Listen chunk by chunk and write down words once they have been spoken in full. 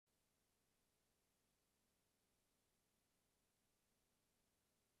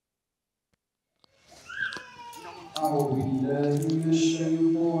أعوذ بالله من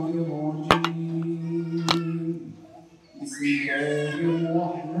الشيطان الرجيم. بسم الله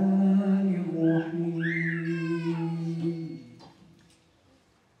الرحمن الرحيم.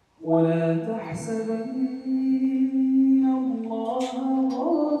 ولا تحسبن الله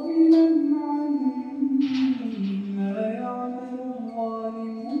غافلا عما يعمل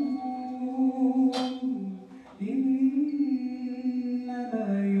الظالمون، إنما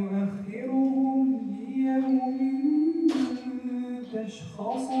يؤخرهم ليوم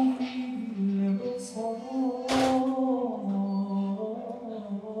تشخص فيه الأبصار،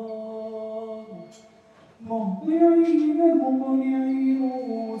 مهطعين مقنعي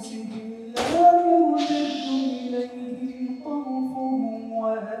رؤوسهم لا يرتد إليهم طرفهم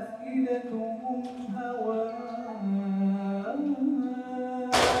وأفئدتهم هواء،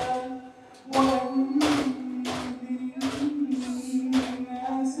 وأنذر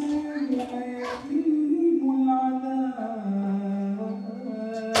الناس يوم يأتيهم العذاب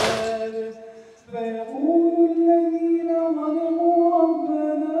فيقول الذين ظلموا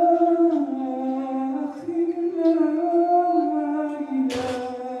ربنا أخرنا إلى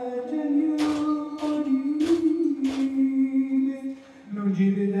أجل قريب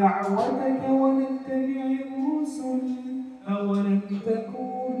نجب دعوتك ونتبع الرسل، أولم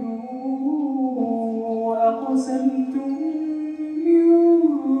تكونوا أقسمتم من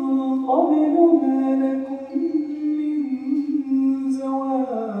قبل ما لكم من زوال،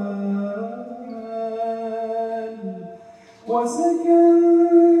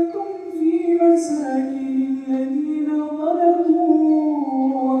 وسكنتم في مساكن الذين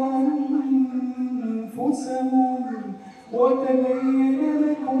ظلموا أنفسهم، وتبين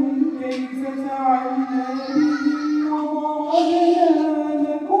لكم كيف فعلنا بهم وضربنا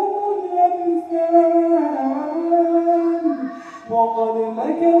لكم الأمثال، وقد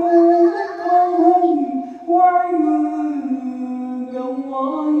مكروا مكرهم وعند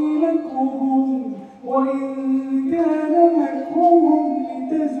الله مكرهم وإن كان مكرهم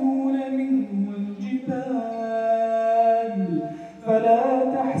لتزول منه الجبال، فلا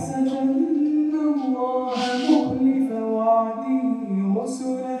تحسبن الله مخلف وعده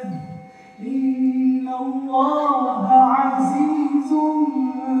رسله، إن الله عزيز ذو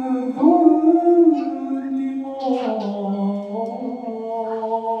انتقام.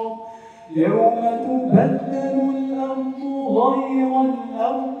 يوم تبدل الأرض غير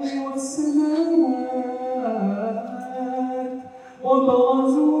الأرض والسماوات،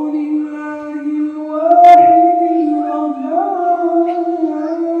 وبرزوا لله الواحد القهار،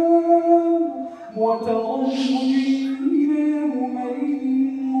 وترى المجرمين يومئذ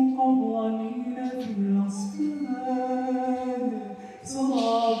مقرنين في الأصفاد،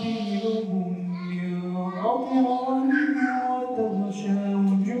 سرابيلهم من قطران وتغشى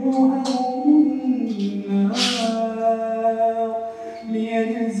وجوههم النار،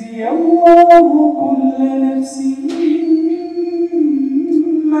 ليجزي الله كل نفس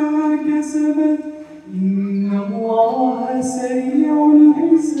ما كسبت، إن الله سريع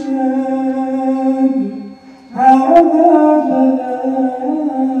الحساب.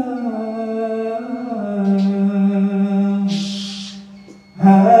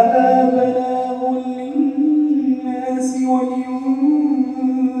 هذا بلاغ للناس ولينذروا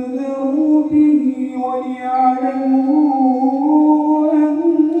به وليعلموا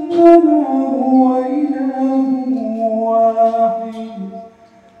أنما هو إله واحد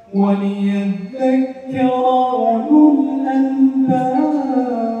وليذكر أولو الألباب.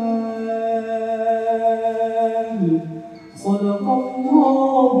 صدق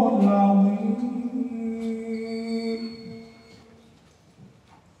الله العظيم.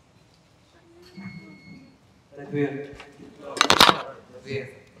 تكبير تكبير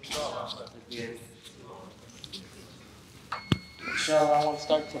تكبير. Inshallah, I want to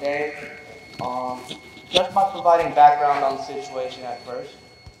start today just by providing background on the situation at first.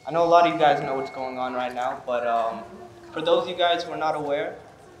 I know a lot of you guys know what's going on right now, but for those of you guys who are not aware,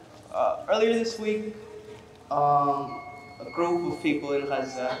 earlier this week, a group of people in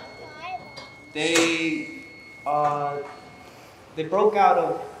Gaza, they broke out of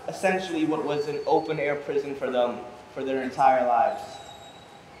essentially what was an open-air prison for them for their entire lives.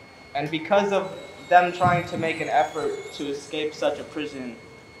 And because of them trying to make an effort to escape such a prison,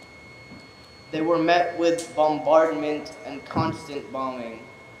 they were met with bombardment and constant bombing,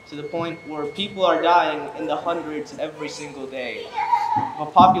 to the point where people are dying in the hundreds every single day. Of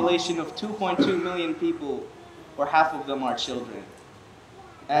a population of 2.2 million people, where half of them are children.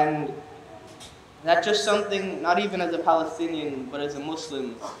 And that's just something, not even as a Palestinian, but as a Muslim,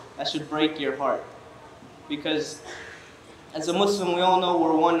 that should break your heart. Because as a Muslim, we all know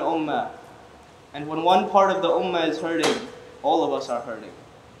we're one ummah. And when one part of the ummah is hurting, all of us are hurting.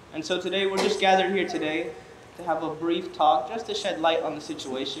 And so today we're just gathered here today to have a brief talk, just to shed light on the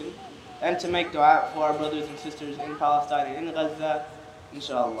situation and to make dua for our brothers and sisters in Palestine and in Gaza,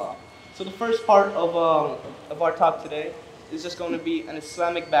 inshallah. So the first part of our talk today is just going to be an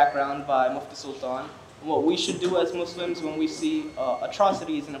Islamic background by Mufti Sultan, and what we should do as Muslims when we see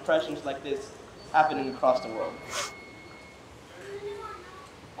atrocities and oppressions like this happening across the world.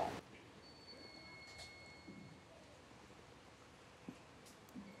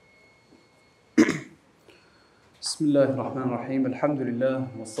 بسم الله الرحمن الرحيم الحمد لله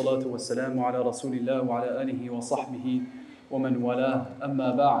والصلاة والسلام على رسول الله وعلى آله وصحبه ومن والاه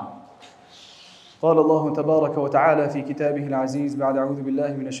أما بعد قال الله تبارك وتعالى في كتابه العزيز بعد أعوذ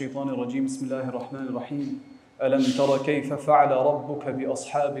بالله من الشيطان الرجيم بسم الله الرحمن الرحيم ألم تر كيف فعل ربك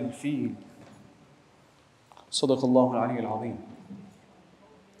بأصحاب الفيل صدق الله العلي العظيم.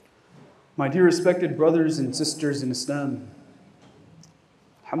 My dear respected brothers and sisters in Islam,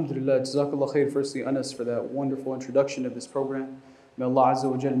 Alhamdulillah, Jazakallah khair, firstly, Anas, for that wonderful introduction of this program. May Allah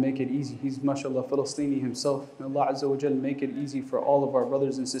Azza wa Jal make it easy. He's, mashallah, Palestini himself. May Allah Azza wa Jal make it easy for all of our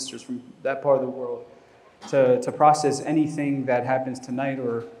brothers and sisters from that part of the world to process anything that happens tonight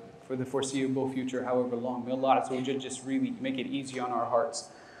or for the foreseeable future, however long. May Allah Azza wa Jal just really make it easy on our hearts.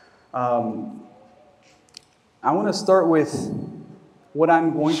 I want to start with what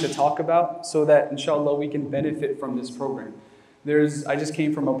I'm going to talk about so that, inshallah, we can benefit from this program. I just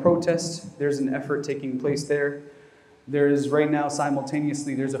came from a protest. There's an effort taking place there. There's right now,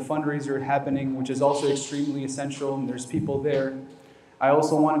 simultaneously, there's a fundraiser happening, which is also extremely essential, and there's people there. I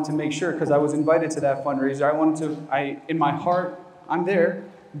also wanted to make sure, because I was invited to that fundraiser, in my heart, I'm there,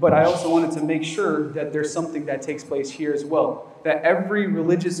 but I also wanted to make sure that there's something that takes place here as well. That every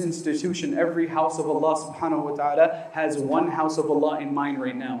religious institution, every house of Allah subhanahu wa ta'ala has one house of Allah in mind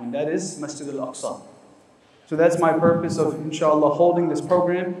right now, and that is Masjid al-Aqsa. So that's my purpose of, inshallah, holding this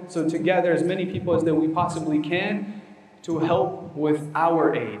program, so to gather as many people as that we possibly can to help with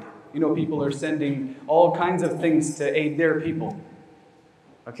our aid. You know, people are sending all kinds of things to aid their people.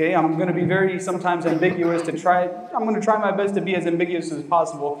 Okay, I'm going to be very sometimes ambiguous I'm going to try my best to be as ambiguous as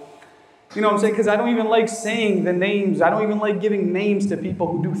possible. You know what I'm saying? Because I don't even like saying the names. I don't even like giving names to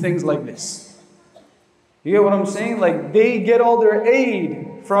people who do things like this. You get what I'm saying? Like, they get all their aid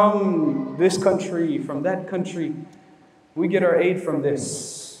from this country, from that country. We get our aid from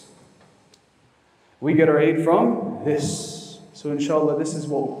this. We get our aid from this. So inshallah, this is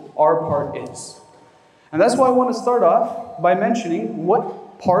what our part is. And that's why I want to start off by mentioning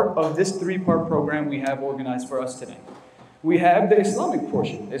what part of this three-part program we have organized for us today. We have the Islamic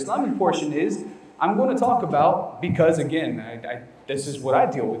portion. The Islamic portion is, I'm going to talk about, because again, this is what I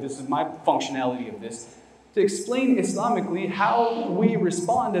deal with, this is my functionality of this, to explain Islamically how we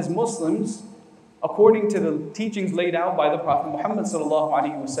respond as Muslims according to the teachings laid out by the Prophet Muhammad sallallahu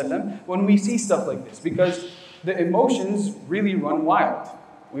alaihi wasallam when we see stuff like this, because the emotions really run wild.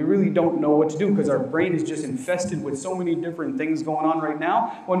 We really don't know what to do because our brain is just infested with so many different things going on right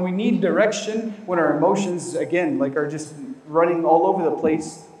now. When we need direction, when our emotions, again, like are just running all over the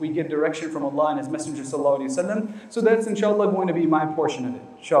place, we get direction from Allah and His Messenger sallallahu alaihi wasallam. So that's inshallah going to be my portion of it,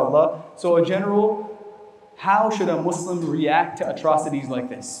 inshallah. So a general, how should a Muslim react to atrocities like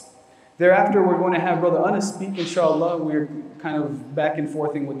this? Thereafter, we're going to have Brother Anas speak, inshallah. We're kind of back and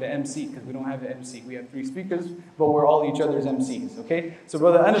forthing with the MC because we don't have the MC. We have 3 speakers, but we're all each other's MCs, okay? So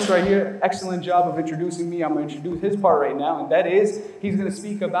Brother Anas right here, excellent job of introducing me. I'm going to introduce his part right now, and that is, he's going to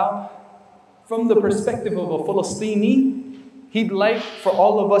speak about, from the perspective of a Palestini, he'd like for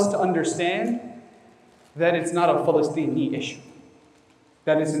all of us to understand that it's not a Palestini issue.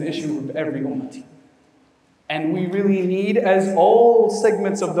 That is an issue of every ummah. And we really need, as all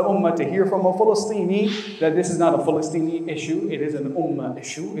segments of the ummah, to hear from a Palestini that this is not a Palestini issue, it is an ummah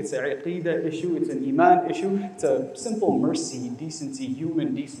issue, it's an aqeedah issue, it's an iman issue, it's a simple mercy, decency,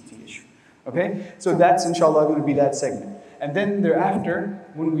 human decency issue. Okay? So that's inshallah going to be that segment. And then thereafter,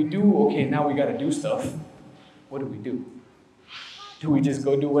 when we do, okay, now we got to do stuff, what do? Do we just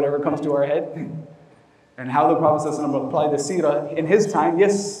go do whatever comes to our head? And how the Prophet ﷺ applied the seerah in his time,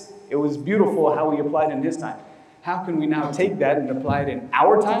 yes, it was beautiful how he applied it in his time. How can we now take that and apply it in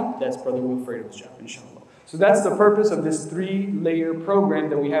our time? That's Brother Wilfredo's job, inshallah. So that's the purpose of this 3-layer program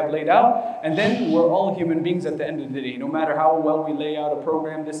that we have laid out. And then we're all human beings at the end of the day. No matter how well we lay out a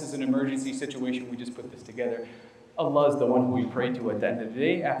program, this is an emergency situation. We just put this together. Allah is the one who we pray to at the end of the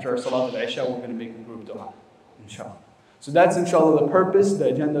day. After our Salat al-Isha, we're going to make a group dua, inshallah. So that's, inshallah, the purpose, the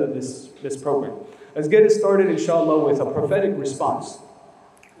agenda of this program. Let's get it started, inshallah, with a prophetic response.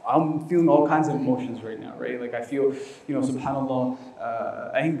 I'm feeling all kinds of emotions right now, right? Like I feel,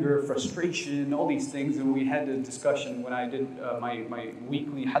 subhanAllah, anger, frustration, all these things. And we had a discussion when I did my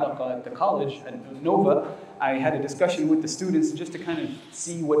weekly halaqah at the college, at Nova. I had a discussion with the students just to kind of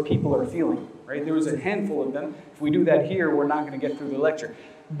see what people are feeling, right? There was a handful of them. If we do that here, we're not going to get through the lecture.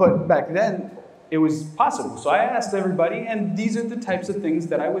 But back then, it was possible. So I asked everybody, and these are the types of things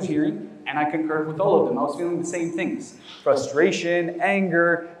that I was hearing, and I concurred with all of them. I was feeling the same things. Frustration,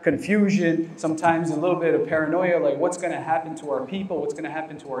 anger, confusion, sometimes a little bit of paranoia, like what's going to happen to our people, what's going to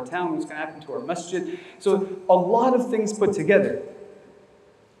happen to our town, what's going to happen to our masjid. So a lot of things put together.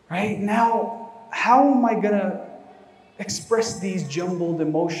 Right? Now, how am I going to express these jumbled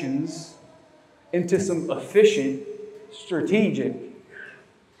emotions into some efficient, strategic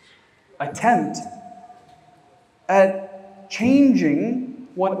attempt at changing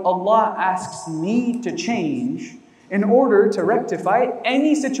what Allah asks me to change in order to rectify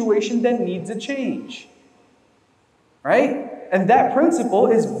any situation that needs a change? Right? And that principle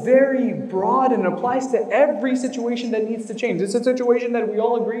is very broad and applies to every situation that needs to change. It's a situation that we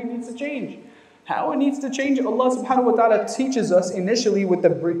all agree needs to change. How it needs to change, Allah subhanahu wa ta'ala teaches us initially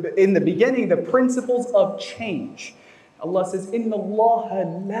in the beginning the principles of change. Allah says, Inna Allah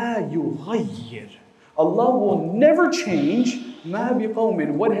la yughayyir. Allah will never change ma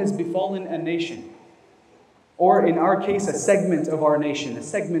biqawmin, what has befallen a nation. Or in our case, a segment of our nation, a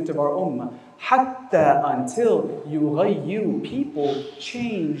segment of our ummah. Hatta, until yughayyiru, people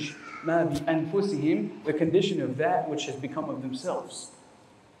change ma bi anfusihim, the condition of that which has become of themselves.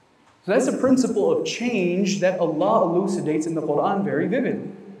 So that's a principle of change that Allah elucidates in the Quran very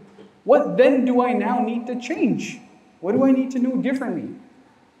vivid. What then do I now need to change? What do I need to do differently?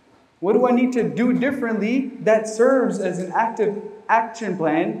 What do I need to do differently that serves as an active action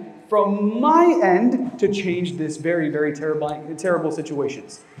plan from my end to change this very, very terrible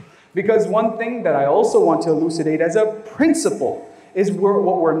situations? Because one thing that I also want to elucidate as a principle is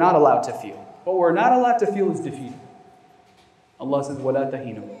what we're not allowed to feel. What we're not allowed to feel is defeat. Allah says, وَلَا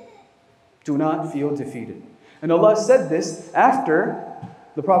تَهِينُوا. Do not feel defeated. And Allah said this after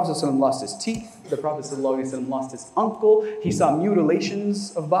the Prophet ﷺ lost his teeth. The Prophet ﷺ lost his uncle. He saw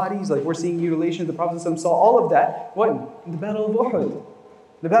mutilations of bodies, like we're seeing mutilations. The Prophet ﷺ saw all of that. When? In the Battle of Uhud.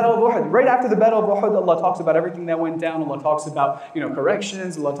 The Battle of Uhud. Right after the Battle of Uhud, Allah talks about everything that went down. Allah talks about,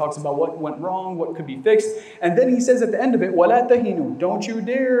 corrections. Allah talks about what went wrong, what could be fixed. And then He says at the end of it, وَلَا تَهِنُوا. Don't you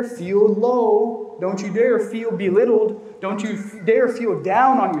dare feel low. Don't you dare feel belittled. Don't you dare feel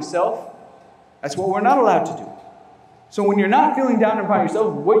down on yourself. That's what we're not allowed to do. So when you're not feeling down upon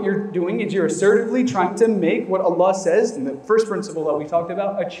yourself, what you're doing is you're assertively trying to make what Allah says, in the first principle that we talked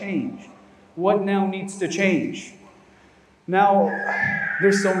about, a change. What now needs to change? Now,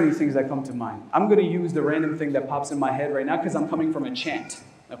 there's so many things that come to mind. I'm going to use the random thing that pops in my head right now because I'm coming from a chant.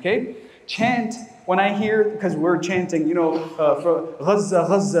 Okay? Chant, when I hear, because we're chanting, for Gaza,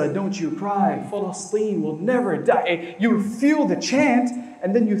 Gaza, don't you cry, Palestine will never die. You feel the chant,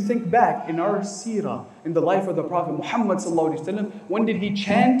 and then you think back in our seerah, in the life of the Prophet Muhammad sallallahu alaihi wasallam. When did he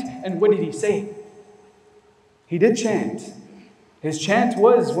chant and what did he say? He did chant. His chant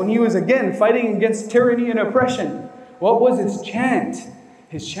was when he was again fighting against tyranny and oppression. What was his chant?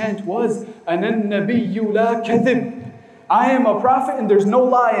 His chant was, Ana nabiyyu la kadhib. I am a prophet and there's no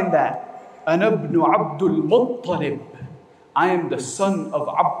lie in that. Ana ibn Abdul Muttalib. I am the son of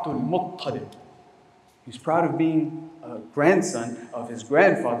Abdul Muttalib. He's proud of being a grandson of his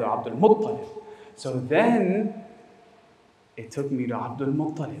grandfather Abdul Muttalib. So then, it took me to Abdul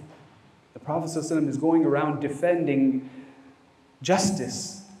Muttalib. The Prophet ﷺ is going around defending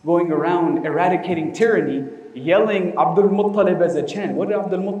justice, going around eradicating tyranny, yelling Abdul Muttalib as a chant. What did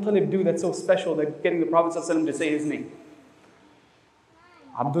Abdul Muttalib do that's so special that getting the Prophet ﷺ to say his name?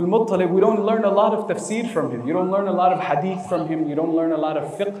 Abdul Muttalib, we don't learn a lot of tafsir from him. You don't learn a lot of hadith from him. You don't learn a lot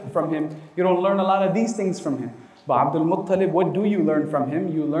of fiqh from him. You don't learn a lot of these things from him. But Abdul Muttalib, what do you learn from him?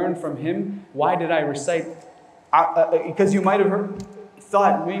 You learn from him, why did I recite? Because you might have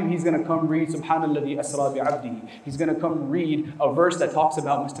thought maybe he's going to come read Subhanalladhi asra bi'abdihi. He's going to come read a verse that talks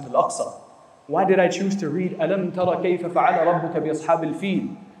about Masjid al-Aqsa. Why did I choose to read Alam tara kayfa fa'ala rabbuka bi ashabil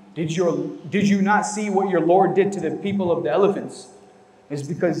fil? Did you not see what your Lord did to the people of the elephants? It's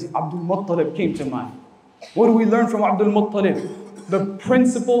because Abdul Muttalib came to mind. What do we learn from Abdul Muttalib? The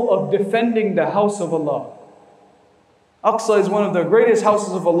principle of defending the house of Allah. Aqsa is one of the greatest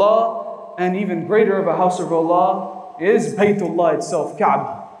houses of Allah, and even greater of a house of Allah is Baytullah itself,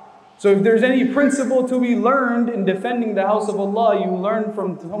 Kaaba. So if there's any principle to be learned in defending the house of Allah, you learn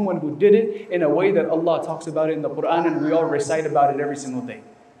from someone who did it in a way that Allah talks about it in the Quran, and we all recite about it every single day.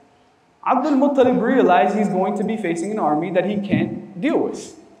 Abdul Muttalib realized he's going to be facing an army that he can't deal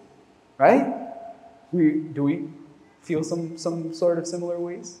with. right? Do we feel some sort of similar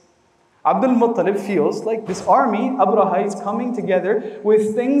ways? Abdul Muttalib feels like this army, Abraha, is coming together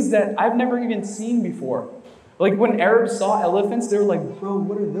with things that I've never even seen before. Like when Arabs saw elephants, they were like, bro,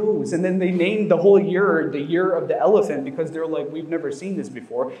 what are those? And then they named the whole year the year of the elephant because they're like, we've never seen this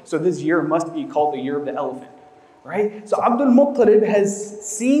before. So this year must be called the year of the elephant, right? So Abdul Muttalib has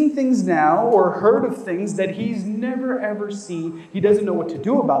seen things now or heard of things that he's never ever seen. He doesn't know what to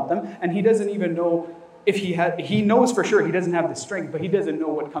do about them. And he doesn't even know if he knows for sure he doesn't have the strength, but he doesn't know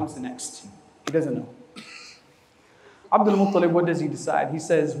what comes next. He doesn't know. Abdul Muttalib, what does he decide? He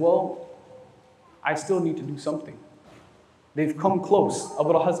says, well, I still need to do something. They've come close.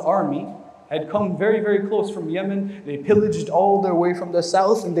 Abraha's army had come very, very close from Yemen. They pillaged all their way from the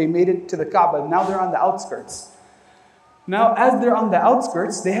south and they made it to the Kaaba. Now they're on the outskirts. Now, as they're on the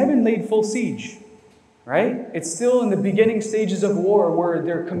outskirts, they haven't laid full siege, right? It's still in the beginning stages of war where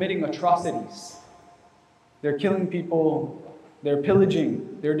they're committing atrocities. They're killing people, they're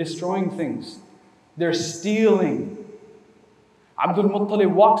pillaging, they're destroying things, they're stealing. Abdul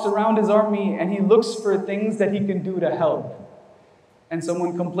Muttalib walks around his army and he looks for things that he can do to help. And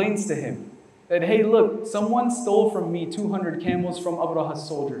someone complains to him that, hey, look, someone stole from me 200 camels from Abraha's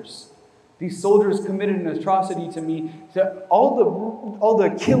soldiers. These soldiers committed an atrocity to me. All the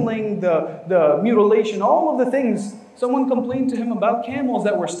killing, the mutilation, all of the things, someone complained to him about camels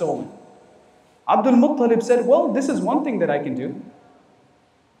that were stolen. Abdul Muttalib said, well, this is one thing that I can do.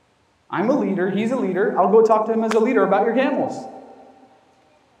 I'm a leader, he's a leader, I'll go talk to him as a leader about your camels.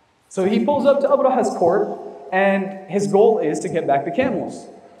 So he pulls up to Abraha's court, and his goal is to get back the camels.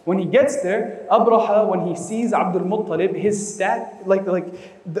 When he gets there, Abraha, when he sees Abdul Muttalib, his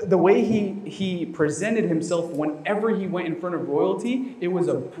the way he presented himself whenever he went in front of royalty, it was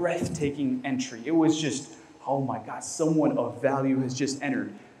a breathtaking entry. It was just, oh my God, someone of value has just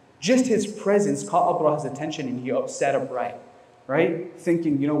entered. Just his presence caught Abraha's attention and he sat upright, right?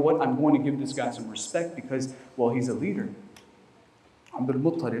 Thinking, you know what, I'm going to give this guy some respect because, well, he's a leader. Abdul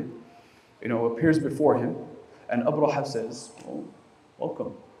Muttalib, appears before him, and Abraha says, oh,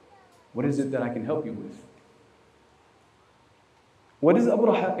 welcome. What is it that I can help you with? What is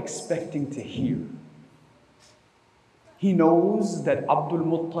Abraha expecting to hear? He knows that Abdul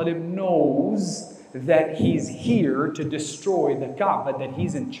Muttalib knows that he's here to destroy the Kaaba that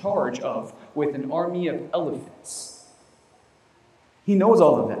he's in charge of with an army of elephants. He knows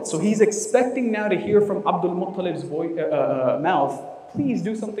all of that. So he's expecting now to hear from Abdul Muttalib's mouth, please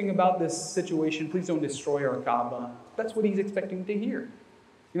do something about this situation. Please don't destroy our Kaaba. That's what he's expecting to hear.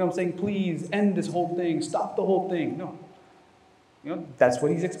 You know what I'm saying? Please end this whole thing. Stop the whole thing. No. That's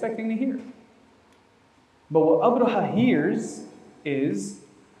what he's expecting to hear. But what Abraha hears is,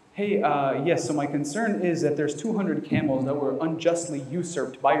 hey, yes, so my concern is that there's 200 camels that were unjustly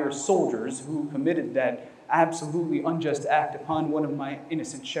usurped by your soldiers who committed that absolutely unjust act upon one of my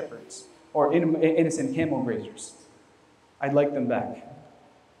innocent shepherds or innocent camel grazers. I'd like them back.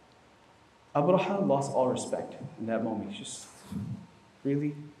 Abraha lost all respect in that moment. He's just,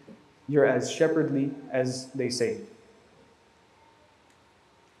 really? You're as shepherdly as they say.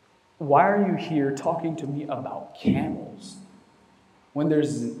 Why are you here talking to me about camels when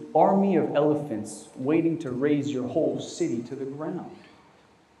there's an army of elephants waiting to raise your whole city to the ground?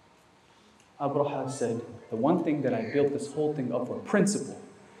 Abraha said, the one thing that I built this whole thing up for, principle.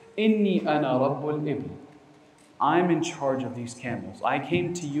 Inni ana rabbul ibn. I'm in charge of these camels. I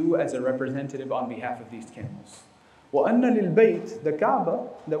came to you as a representative on behalf of these camels. وَأَنَّ لِلْبَيْتِ, the Kaaba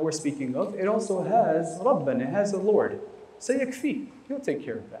that we're speaking of, it also has Rabban, it has a Lord. Sayakfi, he'll take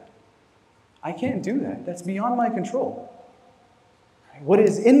care of that. I can't do that. That's beyond my control. What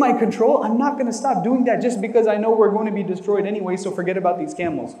is in my control, I'm not going to stop doing that just because I know we're going to be destroyed anyway, so forget about these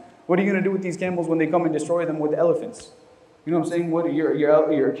camels. What are you going to do with these camels when they come and destroy them with elephants? You know what I'm saying? What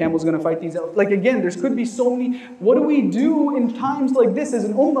your camel's going to fight these elephants? Like again, there could be so many. What do we do in times like this as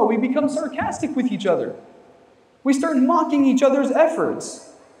an ummah? We become sarcastic with each other. We start mocking each other's efforts.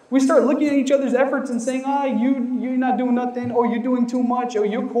 We start looking at each other's efforts and saying, you're not doing nothing, or you're doing too much, or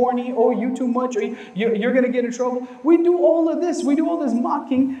you're corny, or you too much, or you're going to get in trouble. We do all of this. We do all this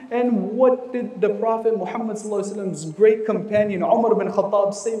mocking. And what did the Prophet Muhammad's great companion, Umar ibn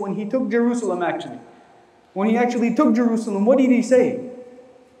Khattab, say when he took Jerusalem actually? When he actually took Jerusalem, what did he say?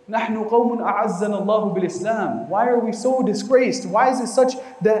 نَحْنُ قَوْمٌ أَعَزَّنَ اللَّهُ بِالْإِسْلَامِ. Why are we so disgraced? Why is it such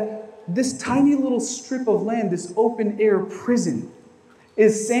that this tiny little strip of land, this open air prison,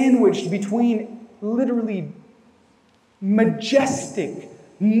 is sandwiched between literally majestic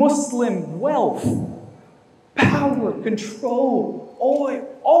Muslim wealth, power, control, oil,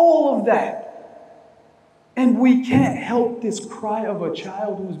 all of that. And we can't help this cry of a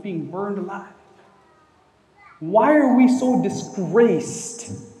child who's being burned alive. Why are we so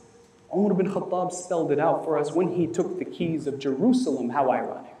disgraced? Umar bin Khattab spelled it out for us when he took the keys of Jerusalem. How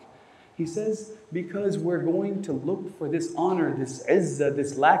ironic. He says, because we're going to look for this honor, this izzah,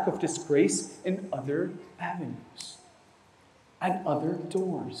 this lack of disgrace in other avenues, at other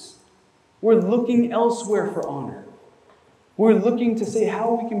doors. We're looking elsewhere for honor. We're looking to say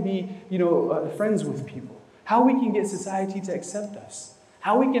how we can be, friends with people, how we can get society to accept us,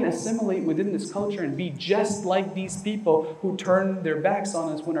 how we can assimilate within this culture and be just like these people who turn their backs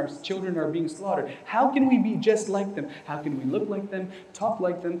on us when our children are being slaughtered. How can we be just like them? How can we look like them, talk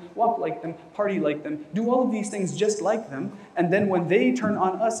like them, walk like them, party like them, do all of these things just like them? And then when they turn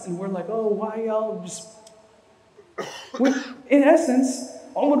on us and we're like, oh, why y'all just... In essence,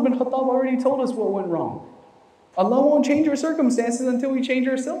 Umar bin Khattab already told us what went wrong. Allah won't change our circumstances until we change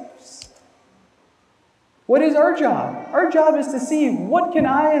ourselves. What is our job? Our job is to see what can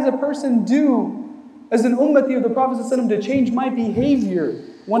I as a person do as an ummati of the Prophet ﷺ to change my behavior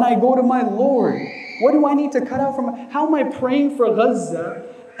when I go to my Lord. What do I need to cut out from? How am I praying for Gaza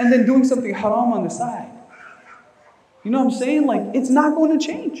and then doing something haram on the side? You know what I'm saying? Like, it's not going to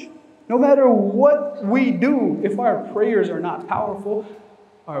change. No matter what we do, if our prayers are not powerful,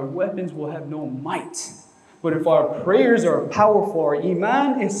 our weapons will have no might. But if our prayers are powerful, our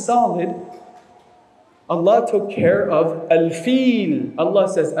iman is solid, Allah took care of al-fil. Allah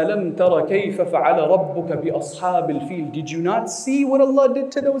says, أَلَمْ تَرَ كَيْفَ فَعَلَ رَبُّكَ بِأَصْحَابِ الْفِيلِ. Did you not see what Allah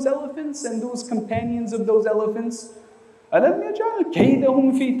did to those elephants and those companions of those elephants? أَلَمْ يَجْعَلْ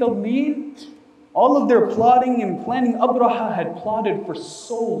كَيْدَهُمْ فِي تَضْلِيلٍ. All of their plotting and planning, Abraha had plotted for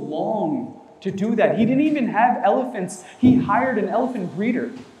so long to do that. He didn't even have elephants. He hired an elephant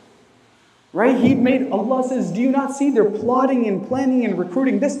breeder. Right? He made, Allah says, do you not see they're plotting and planning and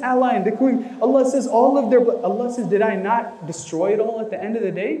recruiting this ally and recruiting? Allah says, Allah says, did I not destroy it all at the end of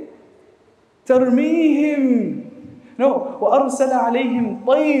the day? تَرْمِيهِمْ. No, وَأَرْسَلَ عَلَيْهِمْ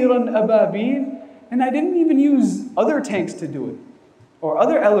طَيْرًا أَبَابِيلَ. And I didn't even use other tanks to do it. Or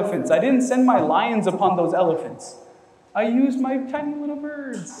other elephants. I didn't send my lions upon those elephants. I used my tiny little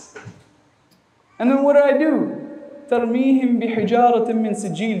birds. And then what did I do? تَرْمِيهِمْ بِحِجَارَةٍ مِّن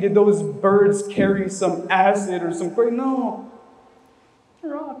سِجِيلٍ. Did those birds carry some acid or some crazy? No.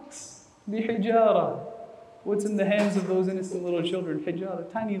 Rocks. بِحِجَارَةٍ. What's in the hands of those innocent little children? Hijara,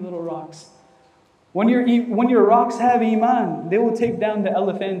 tiny little rocks. When your rocks have iman, they will take down the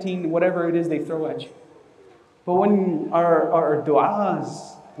elephantine, whatever it is they throw at you. But when our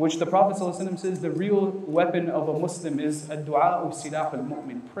du'as, which the Prophet ﷺ says the real weapon of a Muslim is ad-du'a silah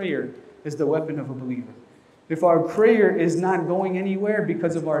al-mu'min. Prayer is the weapon of a believer. If our prayer is not going anywhere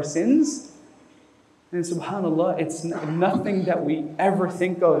because of our sins, then subhanAllah, it's nothing that we ever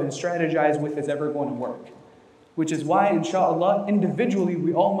think of and strategize with is ever going to work. Which is why, inshaAllah, individually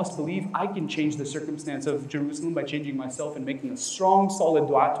we all must believe I can change the circumstance of Jerusalem by changing myself and making a strong, solid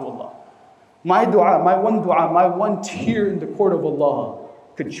dua to Allah. My dua, my one tear in the court of Allah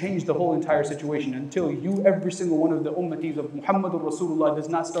could change the whole entire situation. Until you, every single one of the ummatis of Muhammadur Rasulullah does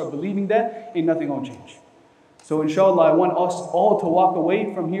not start believing that, ain't nothing gonna change. So inshallah, I want us all to walk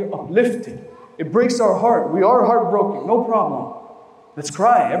away from here uplifted. It breaks our heart. We are heartbroken, no problem. Let's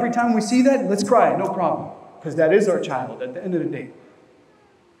cry. Every time we see that, let's cry, no problem. Because that is our child at the end of the day.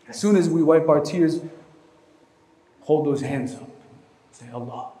 As soon as we wipe our tears, hold those hands up. Say,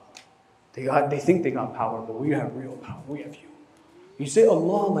 Allah. They think they got power, but we have real power. We have you. You say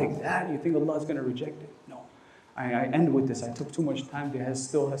Allah like that, you think Allah is going to reject it? No. I end with this. I took too much time. There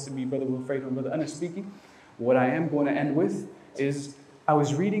still has to be Brother Wilfred and Brother Anas speaking. What I am going to end with is I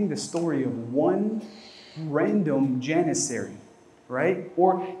was reading the story of one random janissary, right?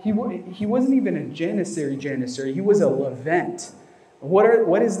 Or he wasn't even a janissary. He was a Levant.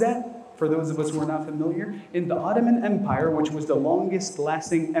 What is that? For those of us who are not familiar, in the Ottoman Empire, which was the longest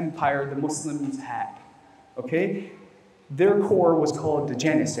lasting empire the Muslims had, okay? Their corps was called the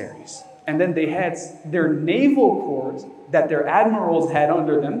Janissaries. And then they had their naval corps that their admirals had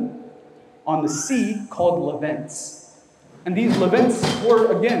under them on the sea called Levants. And these Levants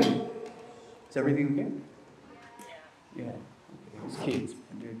were, again, is everything okay? Yeah, okay, it's kids.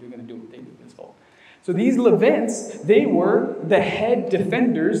 They're going to do what they do this fall. So these Levants, they were the head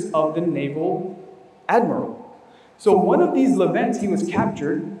defenders of the naval admiral. So one of these Levants, he was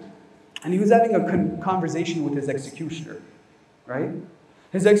captured, and he was having a conversation with his executioner, right?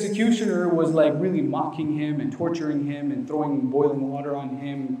 His executioner was like really mocking him and torturing him and throwing boiling water on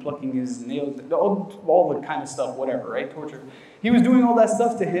him, plucking his nails, all the kind of stuff, whatever, right? Torture. He was doing all that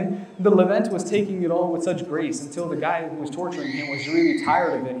stuff to him. The Levant was taking it all with such grace until the guy who was torturing him was really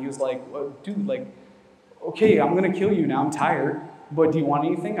tired of it. He was like, well, dude, like, okay, I'm going to kill you now. I'm tired. But do you want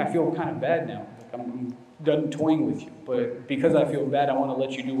anything? I feel kind of bad now. Like I'm done toying with you. But because I feel bad, I want to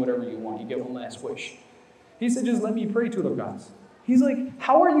let you do whatever you want. You get one last wish. He said, just let me pray to the gods. He's like,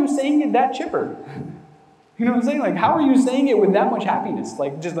 how are you saying it that chipper? You know what I'm saying? Like, how are you saying it with that much happiness?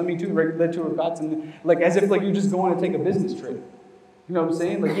 Like, just let me let two of gods, and like as if like you're just going to take a business trip. You know what I'm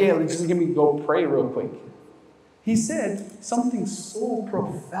saying? Like, yeah, just give me go pray real quick. He said something so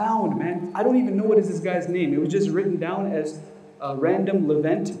profound, man. I don't even know what is this guy's name. It was just written down as a random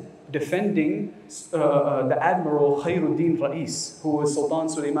Levant defending the admiral Khairuddin Rais, who was Sultan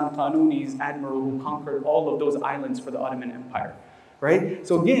Suleiman Qanuni's admiral who conquered all of those islands for the Ottoman Empire. Right?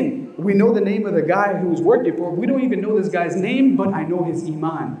 So again, we know the name of the guy who was working for him. We don't even know this guy's name, but I know his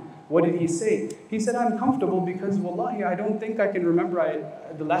iman. What did he say? He said, I'm comfortable because, wallahi, I don't think I can remember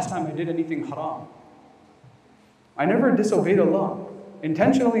the last time I did anything haram. I never disobeyed Allah.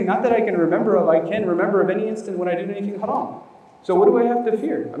 Intentionally, not that I can remember of, I can remember of any instant when I did anything haram. So what do I have to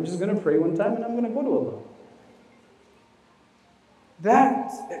fear? I'm just going to pray one time and I'm going to go to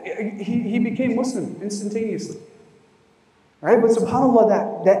Allah. He became Muslim instantaneously. Right? But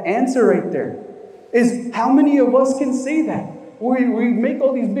subhanAllah, that answer right there is how many of us can say that? We make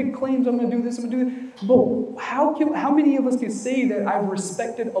all these big claims, I'm going to do this, I'm going to do that. But how many of us can say that I've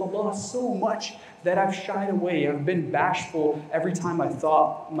respected Allah so much that I've shied away, I've been bashful every time a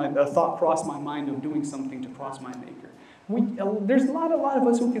thought crossed my mind of doing something to cross my Maker? There's a lot of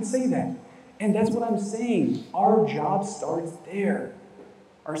us who can say that. And that's what I'm saying. Our job starts there.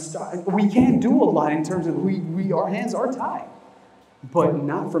 We can't do a lot in terms of our hands are tied. But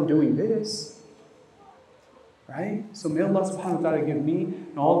not from doing this. Right? So may Allah subhanahu wa ta'ala give me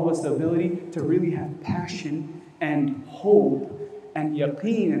and all of us the ability to really have passion and hope and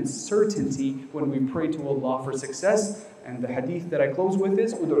yaqeen and certainty when we pray to Allah for success. And the hadith that I close with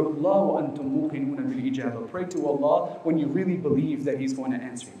is, "Ud'u Allah wa antum muqinuna bil ijaba." Pray to Allah when you really believe that He's going to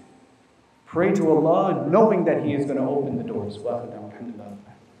answer you. Pray to Allah knowing that He is going to open the doors. Alhamdulillah.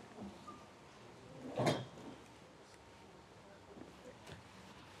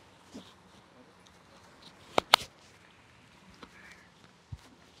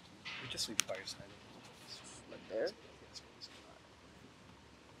 Just leave it by your side. Like there?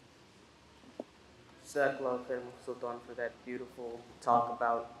 Jazakallah khair, Sultan, for that beautiful talk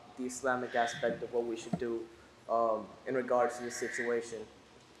about the Islamic aspect of what we should do in regards to this situation.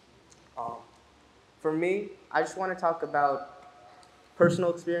 For me, I just want to talk about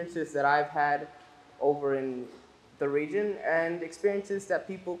personal experiences that I've had over in the region and experiences that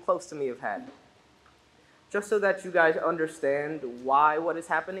people close to me have had. Just so that you guys understand why what is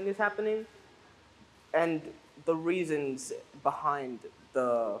happening and the reasons behind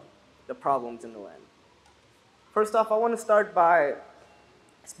the problems in the land. First off, I want to start by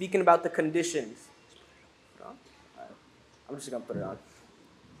speaking about the conditions. I'm just going to put it on.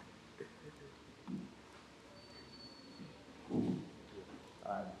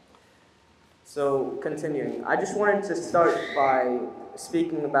 So, continuing, I just wanted to start by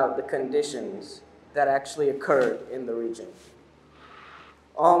speaking about the conditions that actually occurred in the region.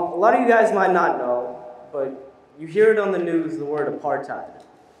 A lot of you guys might not know, but you hear it on the news, the word apartheid.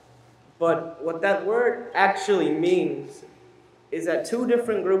 But what that word actually means is that two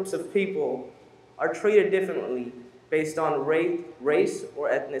different groups of people are treated differently based on race or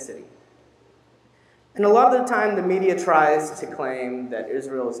ethnicity. And a lot of the time, the media tries to claim that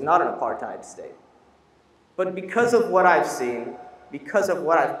Israel is not an apartheid state. But because of what I've seen, because of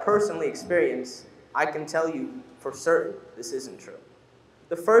what I've personally experienced, I can tell you for certain this isn't true.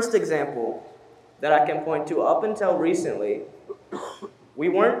 The first example that I can point to, up until recently, we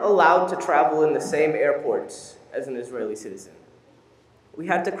weren't allowed to travel in the same airports as an Israeli citizen. We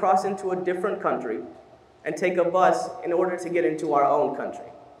had to cross into a different country and take a bus in order to get into our own country.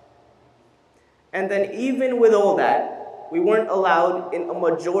 And then even with all that, we weren't allowed in a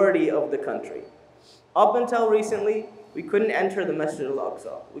majority of the country. Up until recently, we couldn't enter the Masjid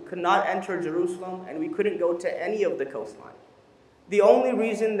al-Aqsa. We could not enter Jerusalem, and we couldn't go to any of the coastline. The only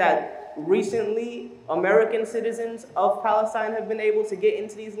reason that recently American citizens of Palestine have been able to get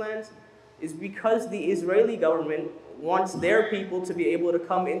into these lands is because the Israeli government wants their people to be able to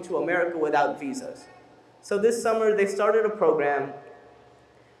come into America without visas. So this summer, they started a program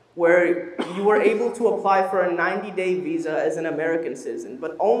where you were able to apply for a 90-day visa as an American citizen,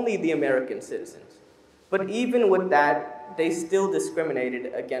 but only the American citizens. But even with that, they still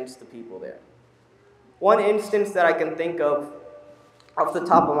discriminated against the people there. One instance that I can think of off the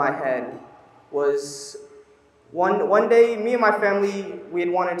top of my head was one day, me and my family, we had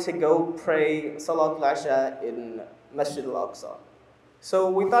wanted to go pray Salat al-Asha in Masjid al-Aqsa.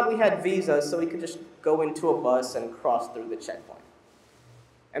 So we thought we had visas, so we could just go into a bus and cross through the checkpoint.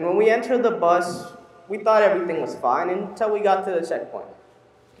 And when we entered the bus, we thought everything was fine until we got to the checkpoint.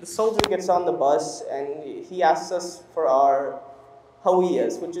 The soldier gets on the bus and he asks us for our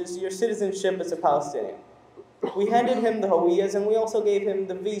hawiyas, which is your citizenship as a Palestinian. We handed him the hawiyas and we also gave him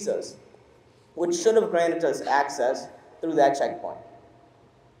the visas, which should have granted us access through that checkpoint.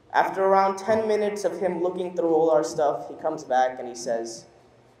 After around 10 minutes of him looking through all our stuff, he comes back and he says,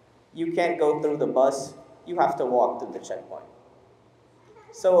 "You can't go through the bus, you have to walk through the checkpoint."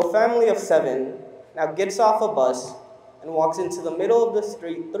 So a family of 7 now gets off a bus and walks into the middle of the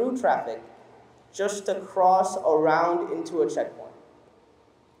street through traffic just to cross around into a checkpoint.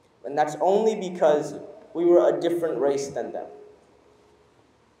 And that's only because we were a different race than them.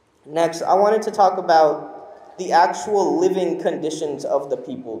 Next, I wanted to talk about the actual living conditions of the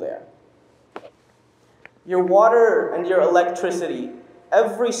people there. Your water and your electricity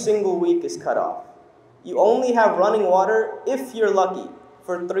every single week is cut off. You only have running water, if you're lucky,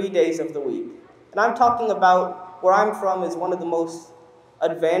 for 3 days of the week. And I'm talking about where I'm from is one of the most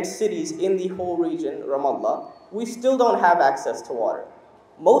advanced cities in the whole region, Ramallah. We still don't have access to water.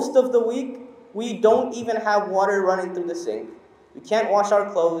 Most of the week, we don't even have water running through the sink. We can't wash our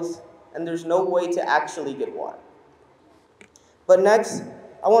clothes, and there's no way to actually get water. But next,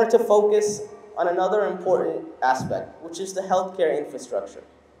 I wanted to focus on another important aspect, which is the healthcare infrastructure.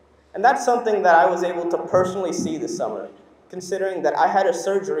 And that's something that I was able to personally see this summer, considering that I had a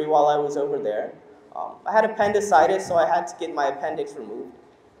surgery while I was over there. I had appendicitis, so I had to get my appendix removed.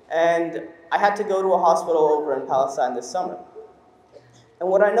 And I had to go to a hospital over in Palestine this summer. And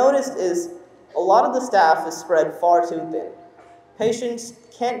what I noticed is a lot of the staff is spread far too thin. Patients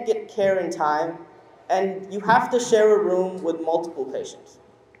can't get care in time, and you have to share a room with multiple patients.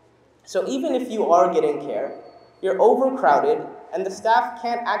 So even if you are getting care, you're overcrowded, and the staff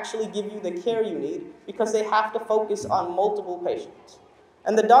can't actually give you the care you need because they have to focus on multiple patients.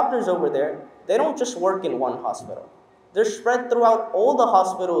 And the doctors over there, they don't just work in one hospital. They're spread throughout all the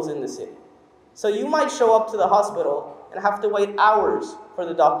hospitals in the city. So you might show up to the hospital and have to wait hours for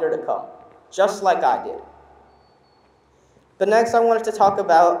the doctor to come, just like I did. But next, I wanted to talk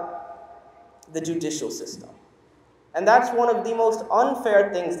about the judicial system. And that's one of the most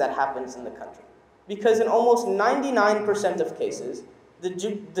unfair things that happens in the country. Because in almost 99% of cases, the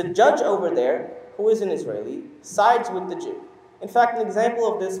judge over there, who is an Israeli, sides with the Jew. In fact, an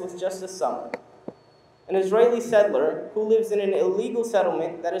example of this was just this summer. An Israeli settler who lives in an illegal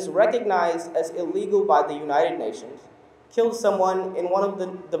settlement that is recognized as illegal by the United Nations killed someone in one of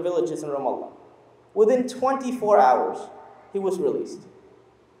the villages in Ramallah. Within 24 hours, he was released.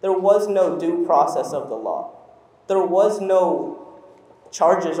 There was no due process of the law. There was no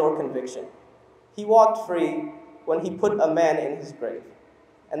charges or conviction. He walked free when he put a man in his grave,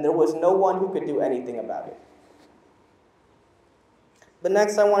 and there was no one who could do anything about it. But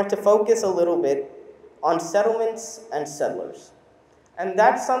next, I wanted to focus a little bit on settlements and settlers. And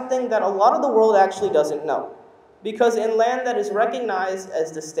that's something that a lot of the world actually doesn't know. Because in land that is recognized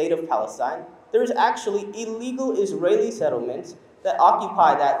as the state of Palestine, there's actually illegal Israeli settlements that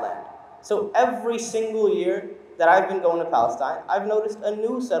occupy that land. So every single year that I've been going to Palestine, I've noticed a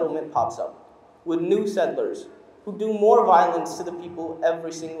new settlement pops up with new settlers who do more violence to the people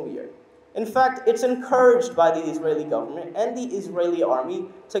every single year. In fact, it's encouraged by the Israeli government and the Israeli army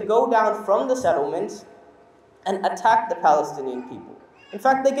to go down from the settlements and attack the Palestinian people. In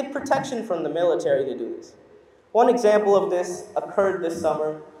fact, they get protection from the military to do this. One example of this occurred this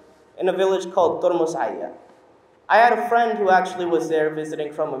summer in a village called Tormosaya. I had a friend who actually was there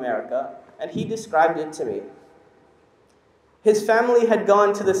visiting from America, and he described it to me. His family had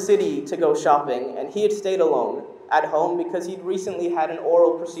gone to the city to go shopping, and he had stayed alone at home because he'd recently had an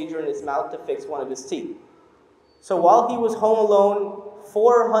oral procedure in his mouth to fix one of his teeth. So while he was home alone,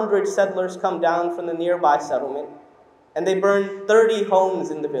 400 settlers come down from the nearby settlement, and they burned 30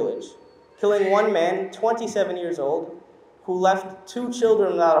 homes in the village, killing one man, 27 years old, who left 2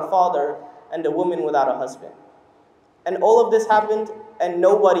 children without a father and a woman without a husband. And all of this happened, and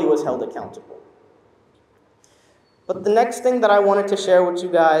nobody was held accountable. But the next thing that I wanted to share with you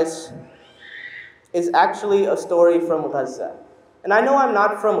guys is actually a story from Gaza. And I know I'm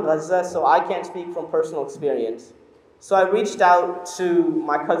not from Gaza, so I can't speak from personal experience. So I reached out to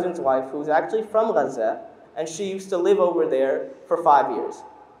my cousin's wife, who's actually from Gaza, and she used to live over there for 5 years.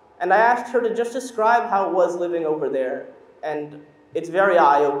 And I asked her to just describe how it was living over there, and it's very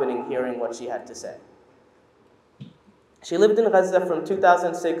eye-opening hearing what she had to say. She lived in Gaza from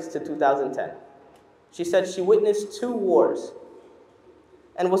 2006 to 2010. She said she witnessed 2 wars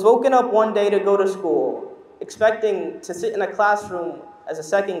and was woken up one day to go to school, expecting to sit in a classroom as a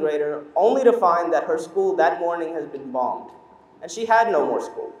second grader, only to find that her school that morning has been bombed, and she had no more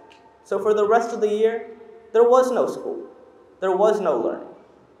school. So for the rest of the year, there was no school. There was no learning.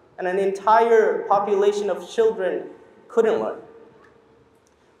 And an entire population of children couldn't learn.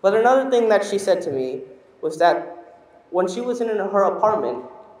 But another thing that she said to me was that when she was in her apartment,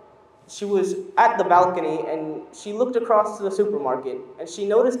 she was at the balcony and she looked across to the supermarket and she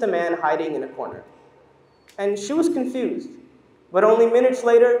noticed a man hiding in a corner. And she was confused. But only minutes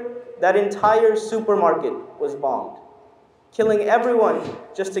later, that entire supermarket was bombed, killing everyone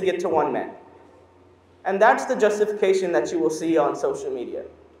just to get to one man. And that's the justification that you will see on social media.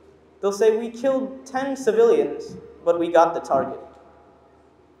 They'll say, we killed 10 civilians, but we got the target.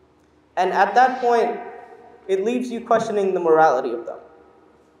 And at that point, it leaves you questioning the morality of them.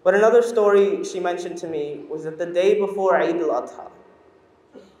 But another story she mentioned to me was that the day before Eid al-Adha,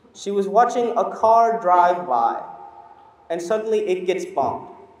 she was watching a car drive by, and suddenly it gets bombed.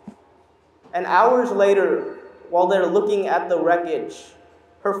 And hours later, while they're looking at the wreckage,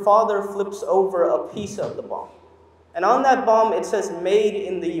 her father flips over a piece of the bomb. And on that bomb, it says, "Made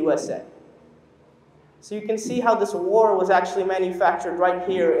in the USA." So you can see how this war was actually manufactured right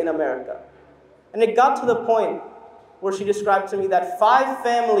here in America. And it got to the point where she described to me that 5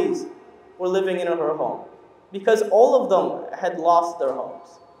 families were living in her home because all of them had lost their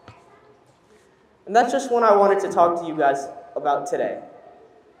homes. And that's just what I wanted to talk to you guys about today.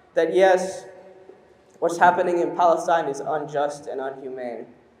 That yes, what's happening in Palestine is unjust and inhumane.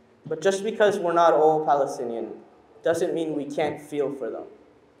 But just because we're not all Palestinian doesn't mean we can't feel for them.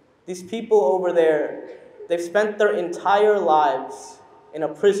 These people over there, they've spent their entire lives in a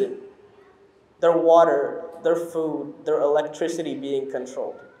prison. Their water, their food, their electricity being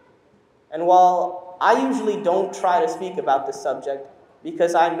controlled. And while I usually don't try to speak about this subject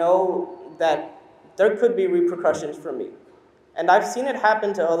because I know that there could be repercussions for me, and I've seen it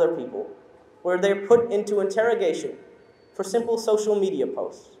happen to other people, where they're put into interrogation for simple social media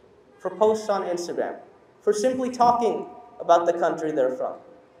posts, for posts on Instagram, for simply talking about the country they're from.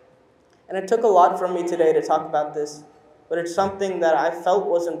 And it took a lot from me today to talk about this, but it's something that I felt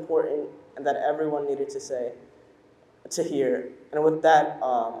was important and that everyone needed to hear. And with that,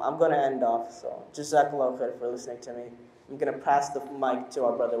 I'm going to end off. So, Jazakallah khair for listening to me. I'm going to pass the mic to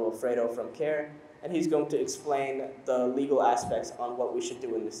our brother Wilfredo from CARE, and he's going to explain the legal aspects on what we should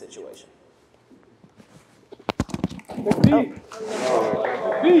do in this situation.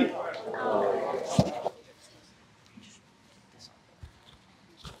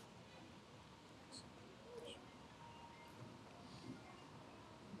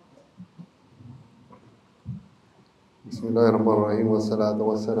 بسم الله الرحمن الرحيم والصلاة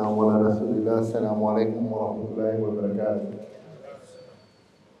والسلام على رسول الله. السلام عليكم ورحمة الله وبركاته.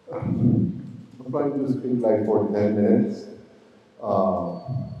 I'm trying to speak like for 10 minutes,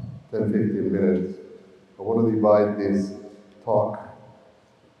 15 minutes. I want to divide this talk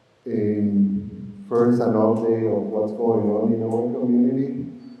in first an update of what's going on in our community.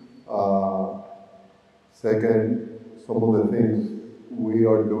 Second, some of the things we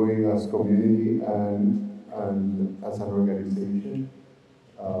are doing as community and as an organization.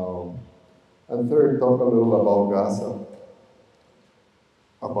 And third, talk a little about Gaza,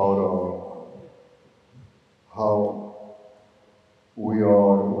 about how we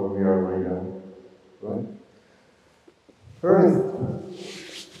are where we are right now, right? First,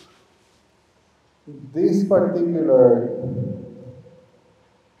 this particular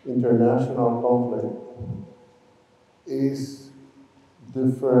international conflict is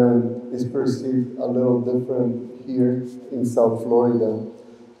different, is perceived a little different here in South Florida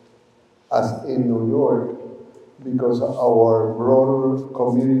as in New York, because our broader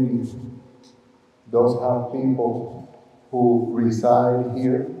community does have people who reside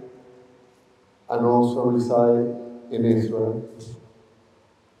here and also reside in Israel.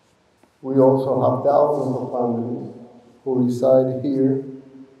 We also have thousands of families who reside here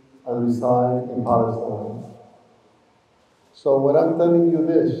and reside in Palestine. So when I'm telling you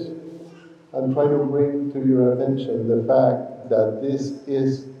this, I'm trying to bring to your attention the fact that this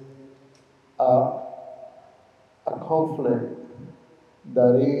is a conflict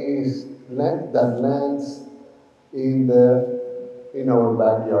that lands in our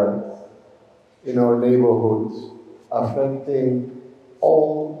backyards, in our neighborhoods, affecting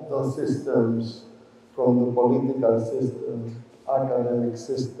all the systems, from the political system, academic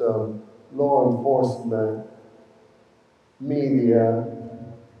system, law enforcement, media.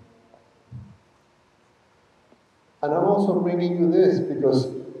 And I'm also bringing you this because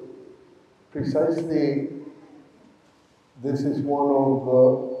precisely this is one of the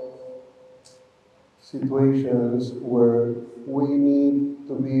situations where we need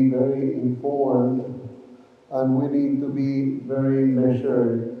to be very informed and we need to be very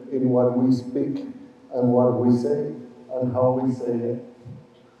measured in what we speak and what we say and how we say it.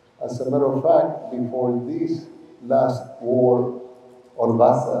 As a matter of fact, before this last war on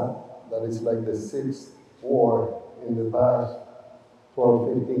Gaza, that is like the sixth war in the past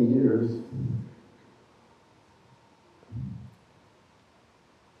 12, 15 years,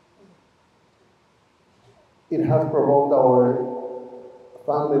 it has provoked our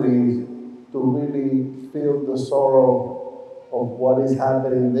families to really feel the sorrow of what is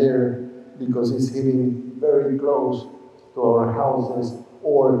happening there because it's hitting very close to our houses,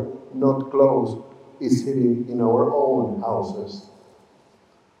 or not close, it's hitting in our own houses.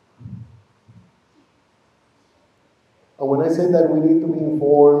 And when I say that we need to be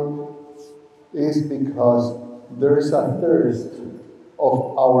informed, is because there is a thirst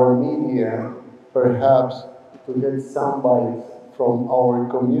of our media, perhaps, to get somebody from our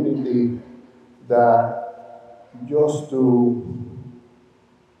community that just to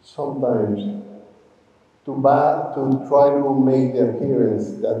sometimes to try to make the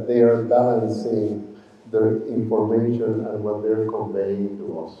appearance that they are balancing their information and what they're conveying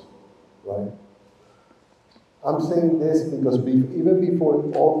to us, right? I'm saying this because even before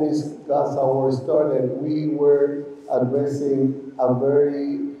all this Gaza war started, we were addressing a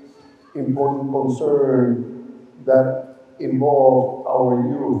very important concern that involved our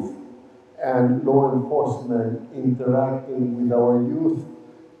youth and law enforcement interacting with our youth,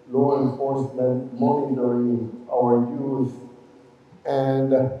 law enforcement monitoring our youth,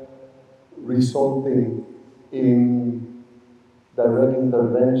 and resulting in direct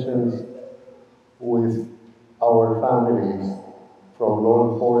interventions with our families from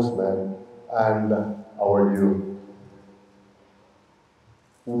law enforcement and our youth.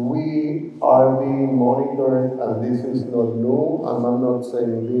 We are being monitored, and this is not new, and I'm not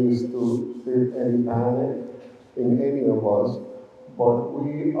saying this to feel any panic in any of us, but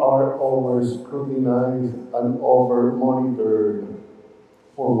we are over scrutinized and over monitored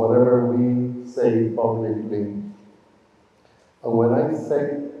for whatever we say publicly. And when I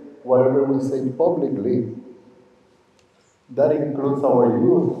say whatever we say publicly, that includes our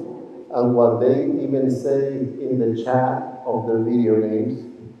youth and what they even say in the chat of their video games.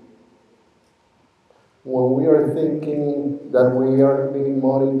 When we are thinking that we are being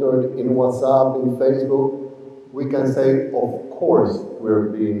monitored in WhatsApp, in Facebook, we can say, of course, we're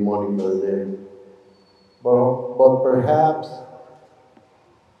being monitored there. But perhaps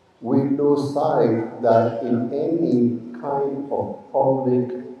we lose sight that in any kind of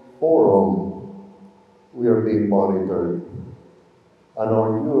public forum, we are being monitored, and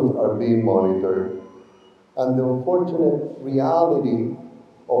our youth are being monitored. And the unfortunate reality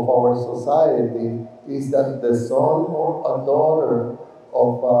of our society is that the son or a daughter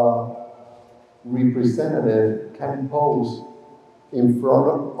of a representative can pose in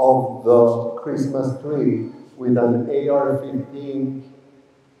front of the Christmas tree with an AR-15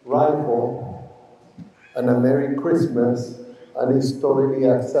 rifle and a Merry Christmas, and is totally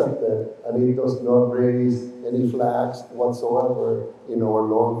accepted, and it does not raise any flags whatsoever in our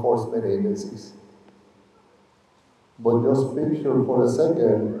law enforcement agencies. But just picture for a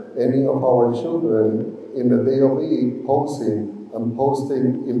second any of our children in the day of Eid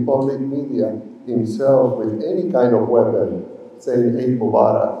posting in public media himself with any kind of weapon, saying Eid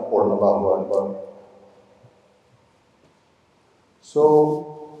Mubarak or Allahu Akbar. So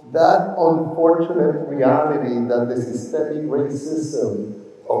that unfortunate reality that the systemic racism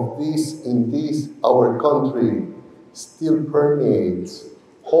of this our country still permeates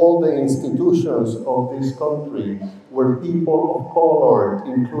all the institutions of this country, where people of color,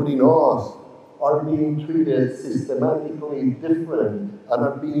 including us, are being treated systematically different and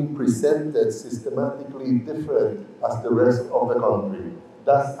are being presented systematically different as the rest of the country.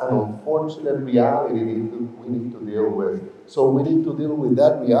 That's an unfortunate reality we need to deal with. So we need to deal with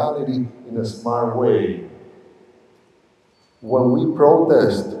that reality in a smart way. When we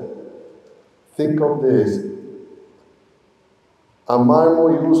protest, think of this. Am I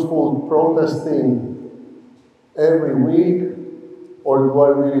more useful protesting every week, or do I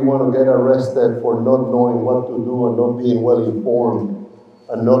really want to get arrested for not knowing what to do and not being well informed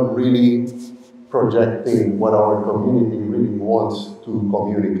and not really projecting what our community really wants to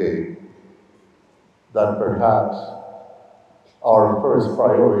communicate? That perhaps our first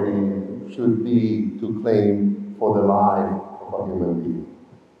priority should be to claim for the life of a human being.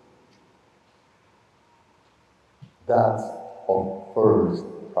 That's our first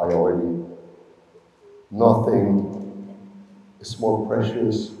priority. Nothing is more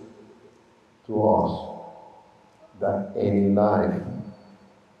precious to us than any life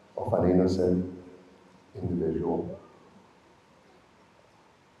of an innocent individual.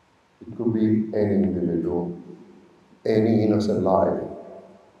 It could be any individual, any innocent life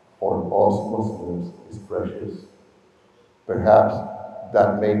for us Muslims is precious. Perhaps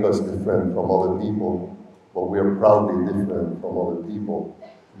that makes us different from other people, but we are proudly different from other people.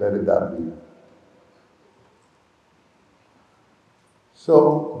 Let it that be.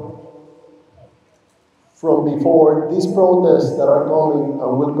 So, from before these protests that are coming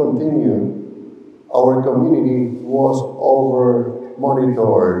and will continue, our community was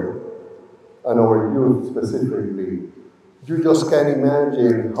over-monitored, and our youth specifically. You just can't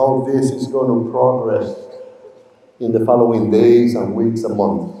imagine how this is going to progress in the following days and weeks and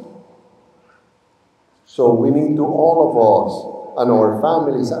months. So we need to, all of us, and our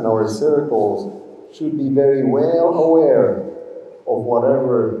families and our circles, should be very well aware of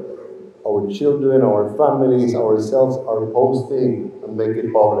whatever our children, our families, ourselves are posting and make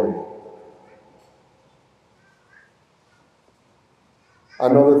it public.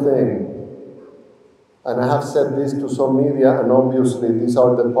 Another thing, and I have said this to some media, and obviously these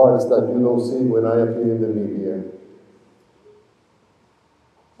are the parts that you don't see when I appear in the media.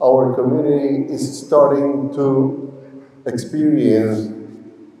 Our community is starting to experience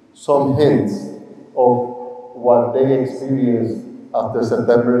some hints of what they experienced after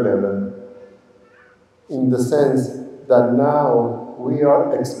September 11, in the sense that now we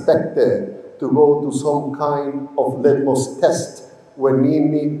are expected to go to some kind of litmus test when we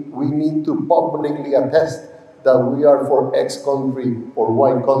need to publicly attest that we are for X country or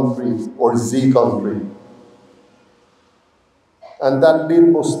Y country or Z country. And that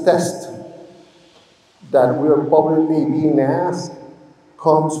litmus test that we are publicly being asked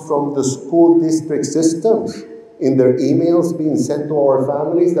comes from the school district systems in their emails being sent to our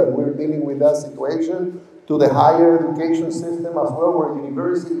families that we're dealing with that situation, to the higher education system as well, where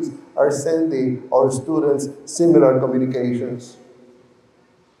universities are sending our students similar communications.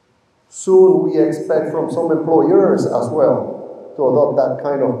 Soon we expect from some employers as well to adopt that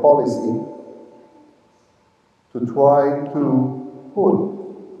kind of policy to try to put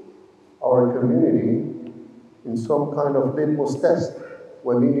our community in some kind of litmus test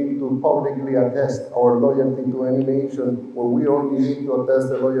when we need to publicly attest our loyalty to any nation, when we only need to attest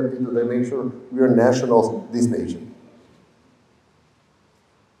the loyalty to the nation, we are nationals of this nation.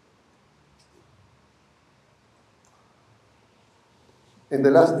 In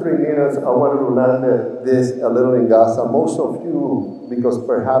the last 3 minutes, I wanted to land this a little in Gaza. Most of you, because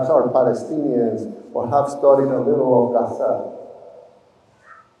perhaps are Palestinians or have studied a little of Gaza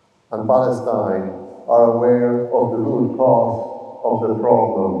and Palestine, are aware of the root cause of the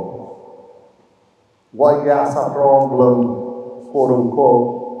problem. Why Gaza problem, quote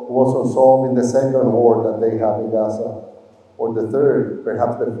unquote, wasn't solved in the second war that they have in Gaza, or the third,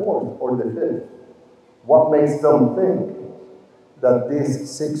 perhaps the fourth, or the fifth. What makes them think that this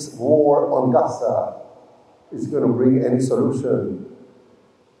sixth war on Gaza is going to bring any solution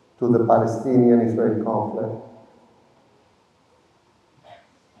to the Palestinian-Israeli conflict?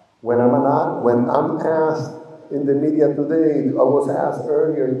 When I'm asked in the media today, I was asked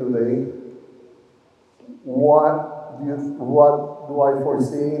earlier today, what do I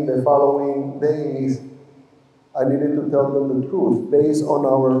foresee in the following days? I needed to tell them the truth. Based on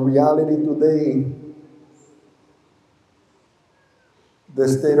our reality today, the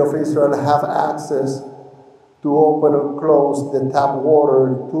state of Israel have access to open and close the tap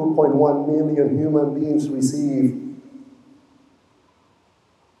water 2.1 million human beings receive.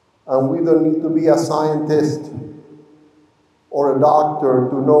 And we don't need to be a scientist or a doctor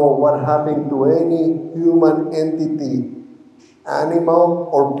to know what happened to any human entity, animal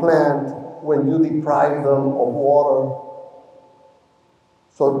or plant, when you deprive them of water.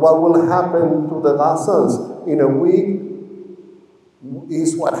 So what will happen to the Gazans in a week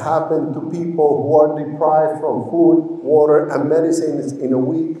is what happened to people who are deprived from food, water, and medicines in a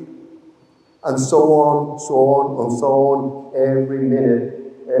week, and so on, so on, and so on, every minute,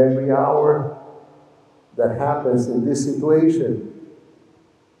 every hour that happens in this situation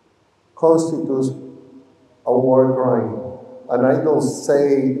constitutes a war crime. And I don't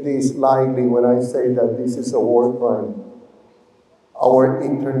say this lightly when I say that this is a war crime. Our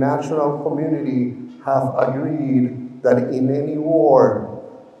international community have agreed that in any war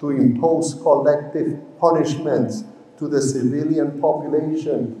to impose collective punishments to the civilian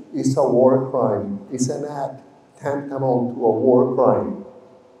population is a war crime. It's an act tantamount to a war crime.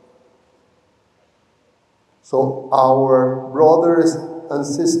 So our brothers and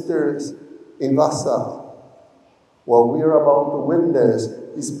sisters in Gaza, what we are about to witness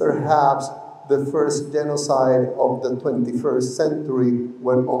is perhaps the first genocide of the 21st century,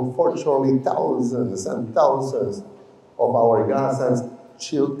 when unfortunately thousands and thousands of our Gazans,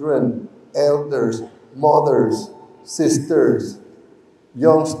 children, elders, mothers, sisters,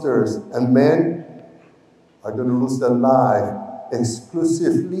 youngsters, and men are going to lose their life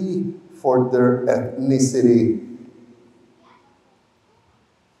exclusively for their ethnicity,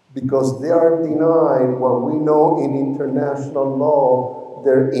 because they are denied what we know in international law,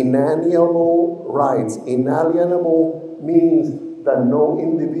 their inalienable rights. Inalienable means that no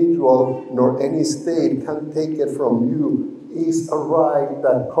individual nor any state can take it from you. It's a right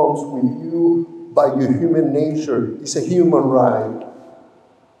that comes with you by your human nature. It's a human right.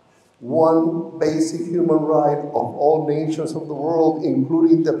 One basic human right of all nations of the world,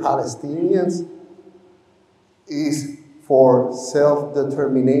 including the Palestinians, is for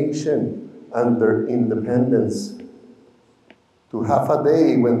self-determination and their independence. To have a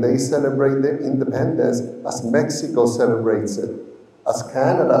day when they celebrate their independence as Mexico celebrates it, as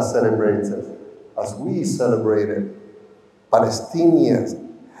Canada celebrates it, as we celebrate it. Palestinians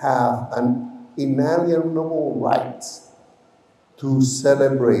have an inalienable right to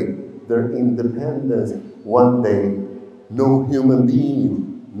celebrate their independence one day. No human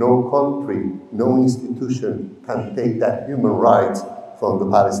being, no country, no institution can take that human right from the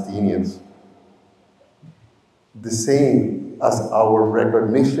Palestinians. The same as our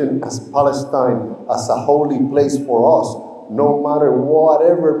recognition as Palestine as a holy place for us, no matter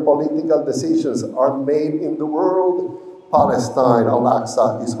whatever political decisions are made in the world, Palestine,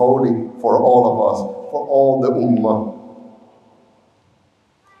 Al-Aqsa, is holy for all of us, for all the Ummah.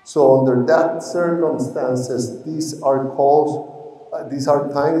 So under that circumstances, these are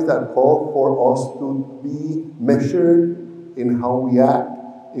times that call for us to be measured in how we act,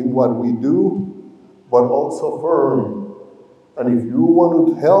 in what we do, but also firm. And if you want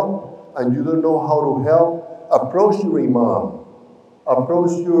to help and you don't know how to help, approach your imam,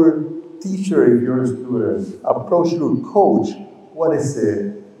 approach your teacher if you're a student, approach your coach. What is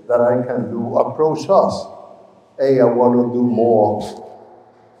it that I can do? Approach us. Hey, I want to do more.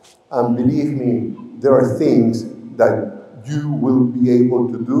 And believe me, there are things that you will be able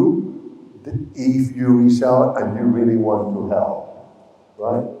to do if you reach out and you really want to help,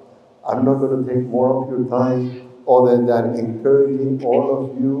 right? I'm not going to take more of your time other than encouraging all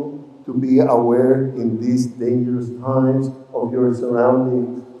of you to be aware in these dangerous times of your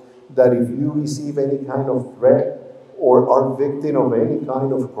surroundings, that if you receive any kind of threat or are victim of any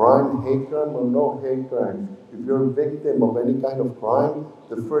kind of crime, hate crime or no hate crime, if you're a victim of any kind of crime,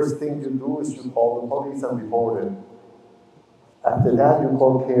 the first thing you do is you call the police and report it. After that, you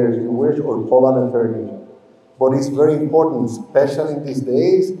call care if you wish, or call an attorney. But it's very important, especially in these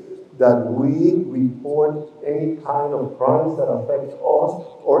days, that we report any kind of crimes that affect us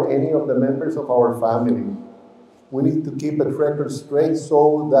or any of the members of our family. We need to keep a record straight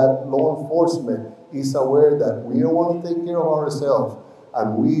so that law enforcement is aware that we don't want to take care of ourselves,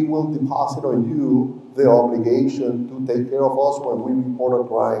 and we will deposit on you the obligation to take care of us when we report a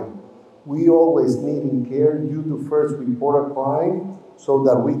crime. We always need in care you to first report a crime so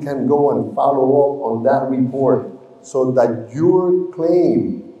that we can go and follow up on that report so that your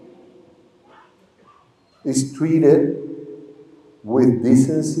claim is treated with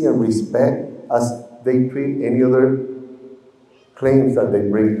decency and respect as they treat any other claims that they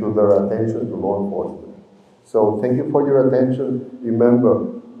bring to their attention to law enforcement. So thank you for your attention.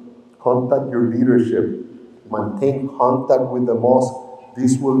 Remember, contact your leadership. Maintain contact with the mosque.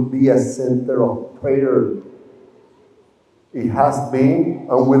 This will be a center of prayer. It has been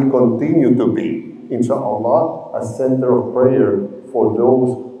and will continue to be, inshallah, a center of prayer for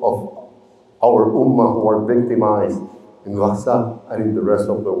those of our ummah who are victimized in Gaza and in the rest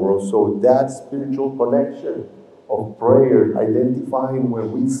of the world. So that spiritual connection of prayer, identifying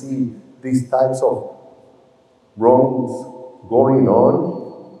when we see these types of wrongs going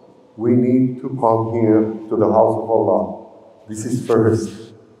on, we need to come here to the house of Allah. This is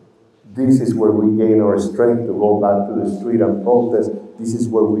first. This is where we gain our strength to go back to the street and protest. This is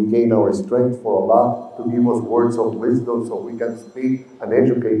where we gain our strength for Allah to give us words of wisdom so we can speak and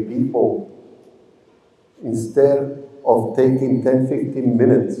educate people. Instead of taking 10, 15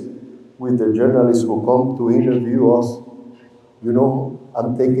 minutes with the journalists who come to interview us, you know,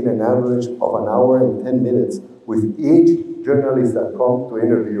 I'm taking an average of an hour and 10 minutes with each journalist that comes to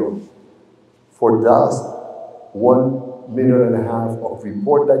interview us. For thus 1.5 minutes of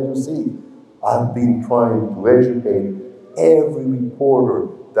report that you see, I've been trying to educate every reporter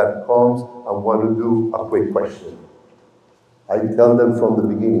that comes and want to do a quick question. I tell them from the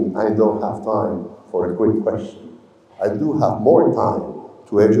beginning, I don't have time for a quick question. I do have more time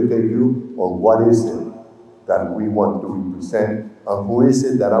to educate you on what is it that we want to represent and who is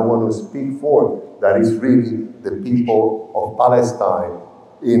it that I want to speak for, that is really the people of Palestine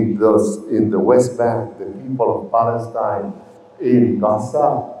in the West Bank, the people of Palestine in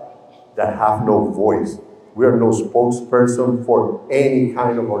Gaza that have no voice. We are no spokesperson for any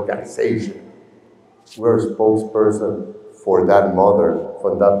kind of organization. We're a spokesperson for that mother,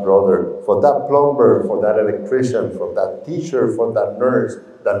 for that brother, for that plumber, for that electrician, for that teacher, for that nurse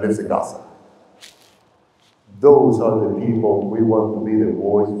that lives in Gaza. Those are the people we want to be the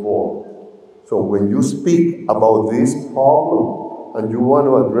voice for. So when you speak about this problem and you want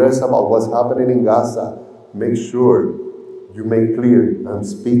to address about what's happening in Gaza, make sure you make clear I'm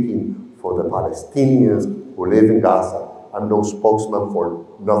speaking for the Palestinians who live in Gaza. I'm no spokesman for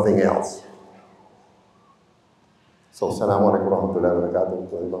nothing else. So, Assalamu alaikum wa rahmatullahi wa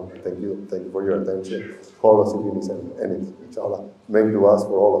barakatuh. Thank you for your attention. Call us if you need anything, inshallah. Make du'as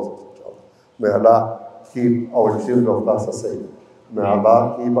for all of us, inshallah. May Allah keep our children of Gaza safe. May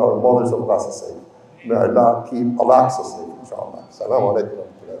Allah keep our mothers of Gaza safe. May Allah keep Al-Aqsa safe, inshallah. Assalamu alaikum wa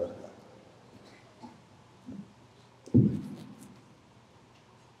rahmatullahi wa barakatuh.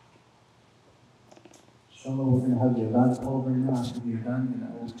 Inshallah, we're going to have the Adhan call right now. After the Adhan, and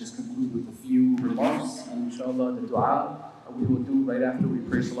I will just conclude with a few remarks. And inshallah, the dua we will do right after we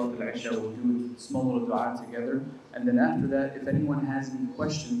pray Salat al-Isha. We'll do a small little dua together. And then after that, if anyone has any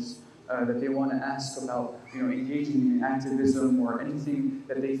questions that they want to ask about, engaging in activism or anything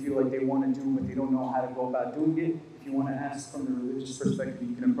that they feel like they want to do but they don't know how to go about doing it, if you want to ask from the religious perspective,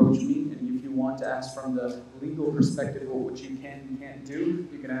 you can approach me. And if you want to ask from the legal perspective of what you can and can't do,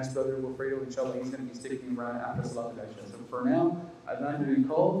 you can ask Brother Wilfredo. Inshallah, he's going to be sticking around after Salat al-Isha. So for now, Adhan has been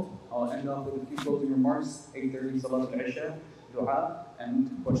called. I'll end off with a few closing remarks. 8:30 Salat al-Isha, dua,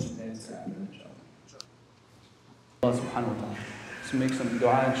 and questions and answers after, inshallah. Allah subhanahu wa ta'ala. So make some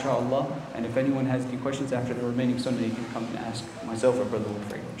dua, inshallah. And if anyone has any questions after the remaining sunnah, you can come and ask myself or Brother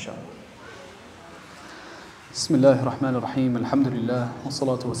Wilfredo, inshallah. بسم الله الرحمن الرحيم الحمد لله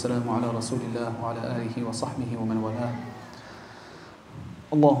والصلاة والسلام على رسول الله وعلى آله وصحبه ومن والاه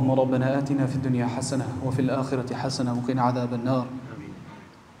اللهم ربنا آتنا في الدنيا حسنة وفي الآخرة حسنة وقنا عذاب النار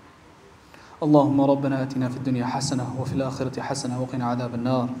اللهم ربنا آتنا في الدنيا حسنة وفي الآخرة حسنة وقنا عذاب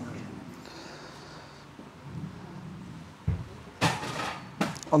النار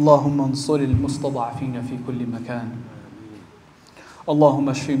اللهم انصر المستضعفين في كل مكان اللهم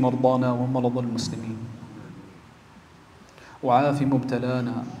اشف مرضانا ومرضى المسلمين وعاف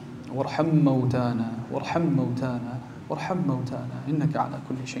مبتلانا وارحم موتانا وارحم موتانا وارحم موتانا إنك على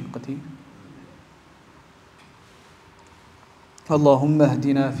كل شيء قدير اللهم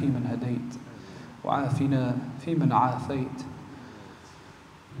اهدنا فيمن هديت وعافنا فيمن عافيت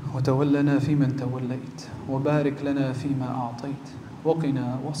وتولنا فيمن توليت وبارك لنا فيما أعطيت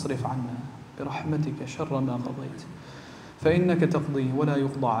وقنا واصرف عنا برحمتك شر ما قضيت فإنك تقضي ولا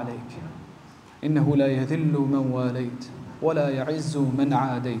يقضى عليك إنه لا يذل من واليت ولا يعز من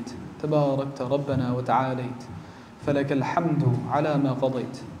عاديت تباركت ربنا وتعاليت فلك الحمد على ما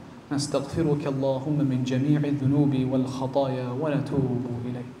قضيت نستغفرك اللهم من جميع الذنوب والخطايا ونتوب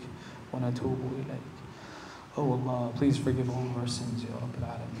إليك Oh Allah, please forgive all of our sins, Ya Rabbil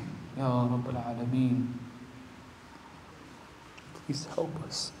Alameen. Ya Rabbil Alameen. Please help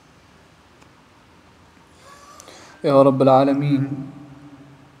us. Ya Rabbil Alameen.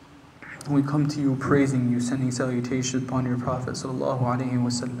 We come to you praising you, sending salutations upon your Prophet Sallallahu Alaihi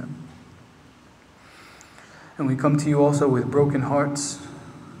Wasallam. And we come to you also with broken hearts,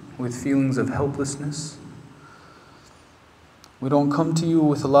 with feelings of helplessness. We don't come to you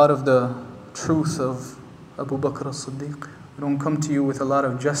with a lot of the truth of Abu Bakr as-Siddiq. We don't come to you with a lot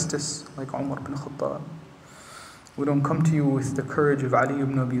of justice like Umar bin Khattab. We don't come to you with the courage of Ali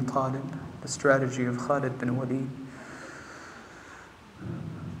ibn Abi Talib, the strategy of Khalid bin Walid,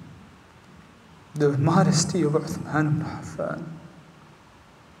 the modesty of Uthman ibn Affan,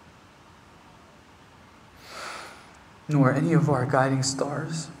 nor any of our guiding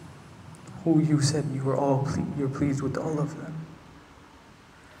stars, who you said you're pleased with all of them.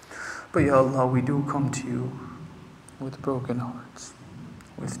 But Ya Allah, we do come to you with broken hearts,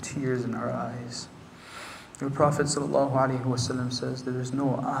 with tears in our eyes. Your Prophet ﷺ says there is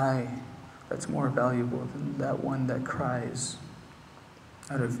no eye that's more valuable than that one that cries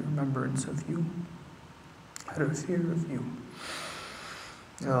out of remembrance of you, out of fear of you.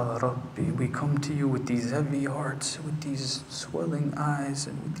 Ya Rabbi, we come to you with these heavy hearts, with these swelling eyes,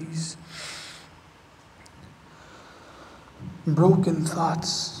 and with these broken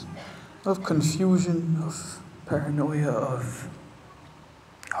thoughts of confusion, of paranoia, of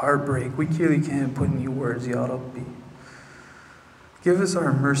heartbreak. We clearly can't put in your words, Ya Rabbi. Give us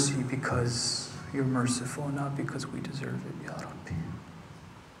our mercy because you're merciful, not because we deserve it, Ya Rabbi.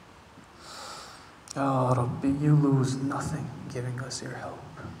 Ya Rabbi, you lose nothing giving us your help,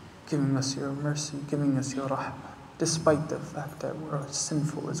 giving us your mercy, giving us your rahmah, despite the fact that we're as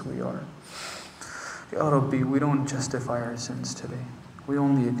sinful as we are. Ya Rabbi, we don't justify our sins today. We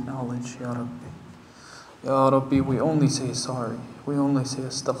only acknowledge, Ya Rabbi. Ya Rabbi, we only say sorry. We only say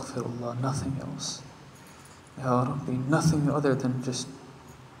astaghfirullah, nothing else. Ya Rabbi, nothing other than just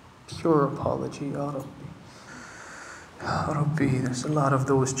pure apology, Ya Rabbi. Ya Rabbi, there's a lot of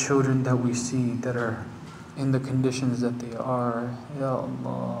those children that we see that are in the conditions that they are. Ya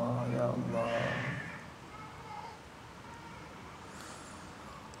Allah, Ya Allah.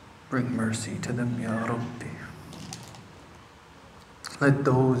 Bring mercy to them, Ya Rabbi. Let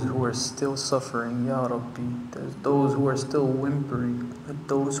those who are still suffering, Ya Rabbi, there's those who are still whimpering, let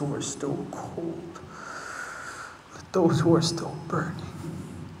those who are still cold, let those who are still burning,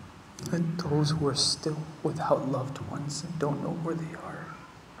 let those who are still without loved ones and don't know where they are,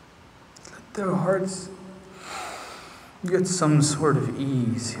 let their hearts get some sort of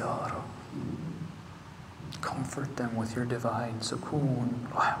ease, Ya Rabbi. Comfort them with your divine sukoon,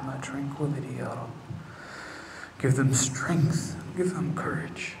 rahmah, tranquility, Ya Rabbi. Give them strength, give them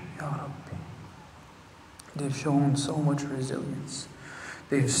courage, Ya Rabbi. They've shown so much resilience.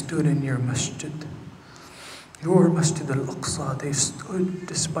 They've stood in your masjid al-Aqsa. They've stood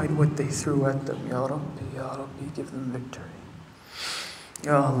despite what they threw at them, Ya Rabbi, give them victory.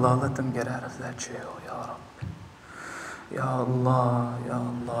 Ya Allah, let them get out of that jail, Ya Rabbi. Ya Allah,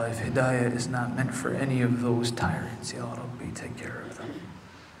 if hidayah is not meant for any of those tyrants, Ya Rabbi, take care of them.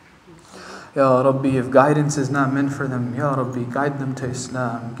 Ya Rabbi, if guidance is not meant for them, Ya Rabbi, guide them to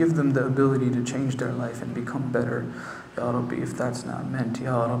Islam. Give them the ability to change their life and become better. Ya Rabbi, if that's not meant,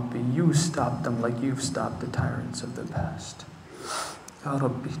 Ya Rabbi, you stop them like you've stopped the tyrants of the past. Ya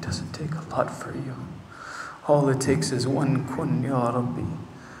Rabbi, it doesn't take a lot for you. All it takes is one kun, Ya Rabbi.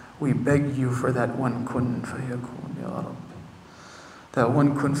 We beg you for that one kun fayakun, Ya Rabbi. That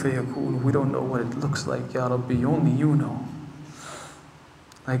one kun fayakun, we don't know what it looks like, Ya Rabbi, only you know.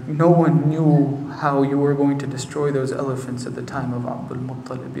 Like no one knew how you were going to destroy those elephants at the time of Abdul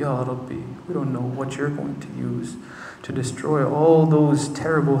Muttalib. Ya Rabbi, we don't know what you're going to use to destroy all those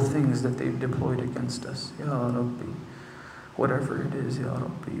terrible things that they've deployed against us. Ya Rabbi, whatever it is, Ya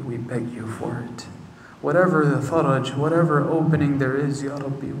Rabbi, we beg you for it. Whatever the faraj, whatever opening there is, Ya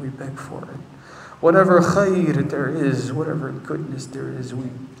Rabbi, we beg for it. Whatever khair there is, whatever goodness there is, we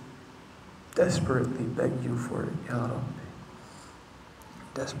desperately beg you for it, Ya Rabbi.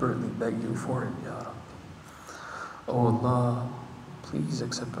 Desperately beg you for it, Ya Rabbi. Oh Allah, please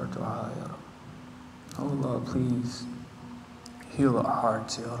accept our dua, Ya Rabbi. Oh Allah, please heal our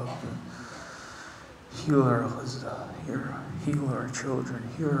hearts, Ya Rabbi. Heal our Gaza, heal our children,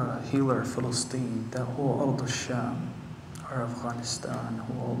 heal our Palestine, that whole Ard al-Sham, our Afghanistan,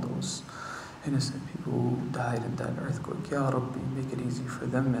 all those innocent people who died in that earthquake. Ya Rabbi, make it easy for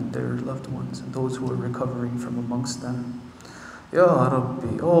them and their loved ones and those who are recovering from amongst them. Ya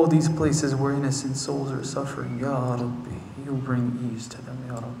Rabbi, all these places where innocent souls are suffering, Ya Rabbi, you bring ease to them,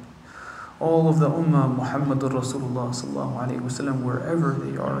 Ya Rabbi. All of the Ummah, Muhammadur Rasulullah sallallahu alayhi wasallam, wherever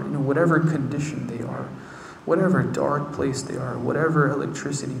they are, in whatever condition they are, whatever dark place they are, whatever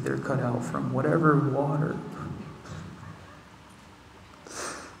electricity they're cut out from, whatever water.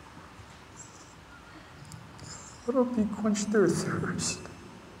 Ya Rabbi, quench their thirst.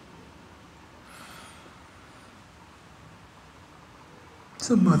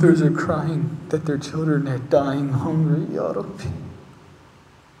 Some mothers are crying that their children are dying hungry, Ya Rabbi.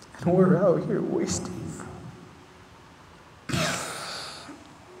 And we're out here wasting.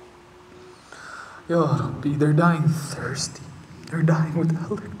 Ya Rabbi, they're dying thirsty. They're dying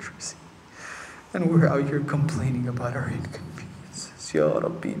without electricity. And we're out here complaining about our inconveniences. Ya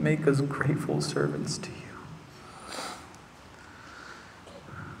Rabbi, make us grateful servants to you.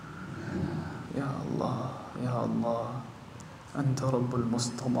 Ya Allah, Ya Allah. Anta Rabbul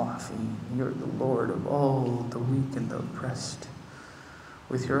Mustada'afin. You're the Lord of all the weak and the oppressed.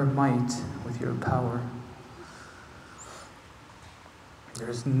 With your might, with your power,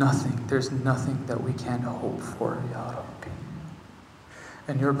 there's nothing that we can't hope for, Ya Rabbi.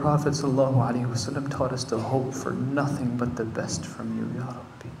 And your Prophet ﷺ taught us to hope for nothing but the best from you, Ya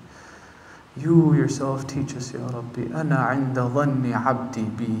Rabbi. You yourself teach us, Ya Rabbi, Ana 'inda dhanni 'abdi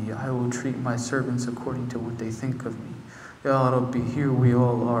bi. I will treat my servants according to what they think of me. Ya Rabbi, here we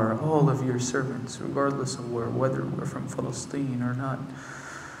all are, all of your servants, regardless of whether we're from Palestine or not.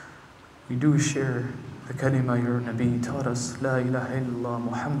 We do share the kalima your Nabi taught us, La ilaha illallah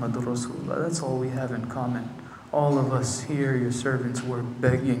Muhammadur Rasulullah. That's all we have in common. All of us here, your servants, we're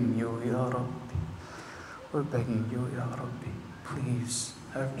begging you, Ya Rabbi. We're begging you, Ya Rabbi. Please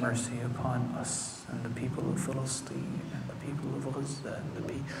have mercy upon us and the people of Palestine and the people of Gaza and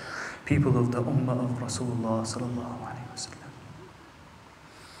the people of the Ummah of Rasulullah sallallahu alayhi wa sallam.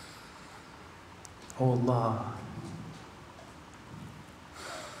 Oh Allah,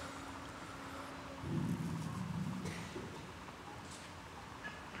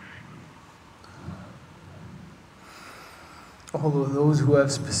 all of those who have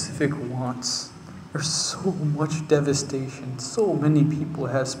specific wants. There's so much devastation. So many people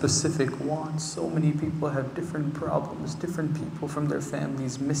have specific wants. So many people have different problems. Different people from their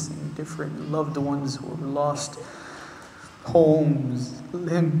families missing. Different loved ones who have lost homes,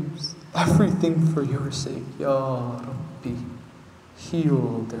 limbs, everything for your sake. Ya Rabbi,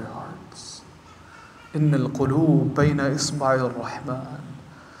 heal their hearts. Inna al-qulub bayna isba'i al-Rahman.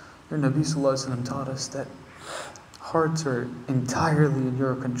 Your Nabi Sallallahu Alaihi Wasallam taught us that hearts are entirely in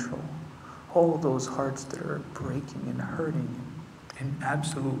your control. All those hearts that are breaking and hurting in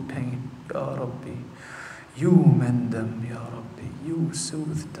absolute pain, Ya Rabbi, you mend them, Ya Rabbi, you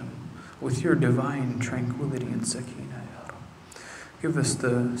soothe them with your divine tranquility and sakina, Ya Rabbi. Give us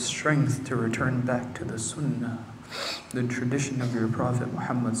the strength to return back to the sunnah, the tradition of your Prophet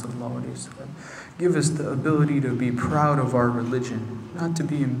Muhammad sallallahu alaihi wasallam. Give us the ability to be proud of our religion, not to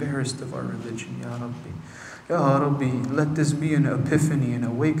be embarrassed of our religion, Ya Rabbi. Ya Rabbi, let this be an epiphany and a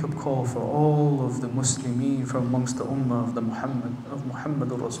wake-up call for all of the Muslimin from amongst the Ummah of Muhammad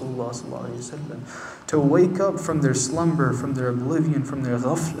Rasulullah sallallahu alaihi wasallam, to wake up from their slumber, from their oblivion, from their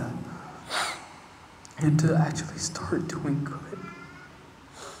ghafla, and to actually start doing good.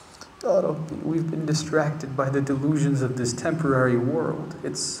 Ya Rabbi, we've been distracted by the delusions of this temporary world.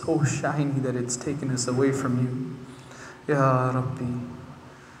 It's so shiny that it's taken us away from you. Ya Rabbi,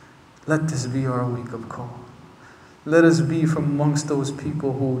 let this be our wake-up call. Let us be from amongst those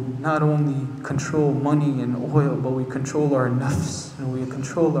people who not only control money and oil, but we control our nafs and we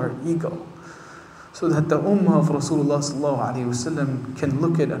control our ego, so that the ummah of Rasulullah sallallahu alaihi wasallam can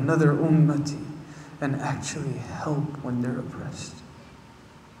look at another ummati and actually help when they're oppressed.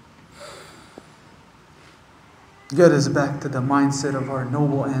 Get us back to the mindset of our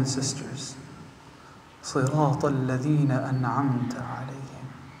noble ancestors. صراط الذين أنعمت عليهم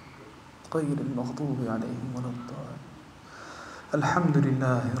غير المغضوب عليهم ولا الضالين. الحمد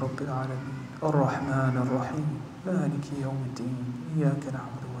لله رب العالمين الرحمن الرحيم مالك يوم الدين إياك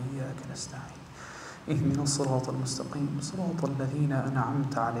نعبد وإياك نستعين اهدنا الصراط المستقيم صراط الذين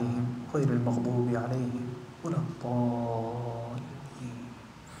أنعمت عليهم غير المغضوب عليهم ولا الضالين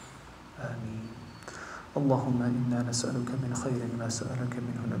آمين. اللهم إنا نسألك من خير ما سألك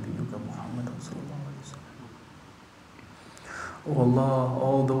منه نبيك محمد صلى الله عليه وسلم. Oh Allah,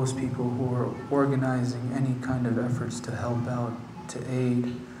 all those people who are organizing any kind of efforts to help out, to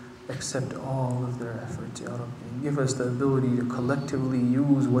aid, accept all of their efforts, Ya Rabbi. Give us the ability to collectively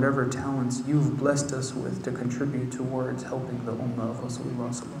use whatever talents you've blessed us with to contribute towards helping the Ummah of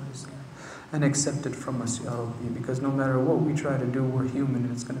Rasulullah sallallahu alaihi wasallam, and accept it from us, Ya Rabbi, because no matter what we try to do, we're human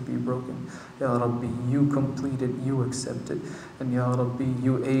and it's going to be broken. Ya Rabbi, you complete it, you accept it, and Ya Rabbi,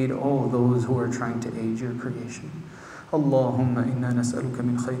 you aid all those who are trying to aid your creation. اللهم إنا نسألك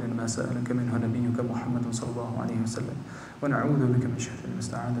من خير ما سألك منه نبيك محمد صلى الله عليه وسلم ونعوذ بك من شر ما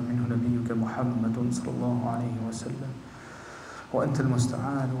استعاذ منه نبيك محمد صلى الله عليه وسلم وأنت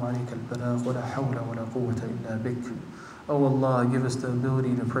المستعان وعليك البلاغ ولا حول ولا قوة إلا بك. Oh Allah, give us the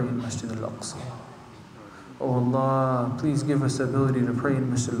ability to pray in Masjid al-Aqsa. Oh Allah, please give us the ability to pray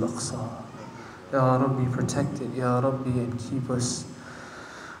in Masjid al-Aqsa. Ya Rabbi, protect it, Ya Rabbi, and keep us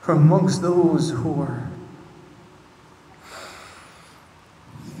from amongst those who are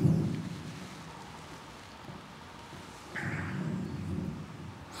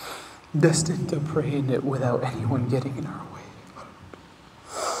destined to pray in it without anyone getting in our way.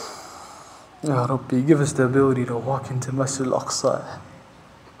 Ya Rabbi, give us the ability to walk into Masjid al-Aqsa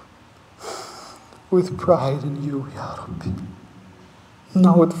with pride in you, Ya Rabbi.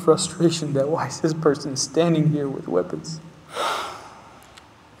 Not with frustration that why is this person standing here with weapons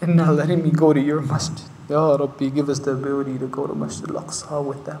and not letting me go to your masjid. Ya Rabbi, give us the ability to go to Masjid al-Aqsa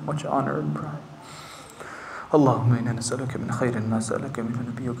with that much honor and pride. اللهم إنا نسألك من خير ما سألك منه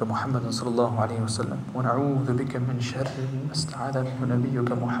نبيك محمد صلى الله عليه وسلم ونعوذ بك من شر ما استعاذ منه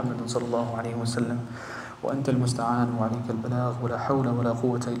نبيك محمد صلى الله عليه وسلم وأنت المستعان وعليك البلاغ ولا حول ولا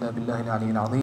قوة إلا بالله العلي العظيم.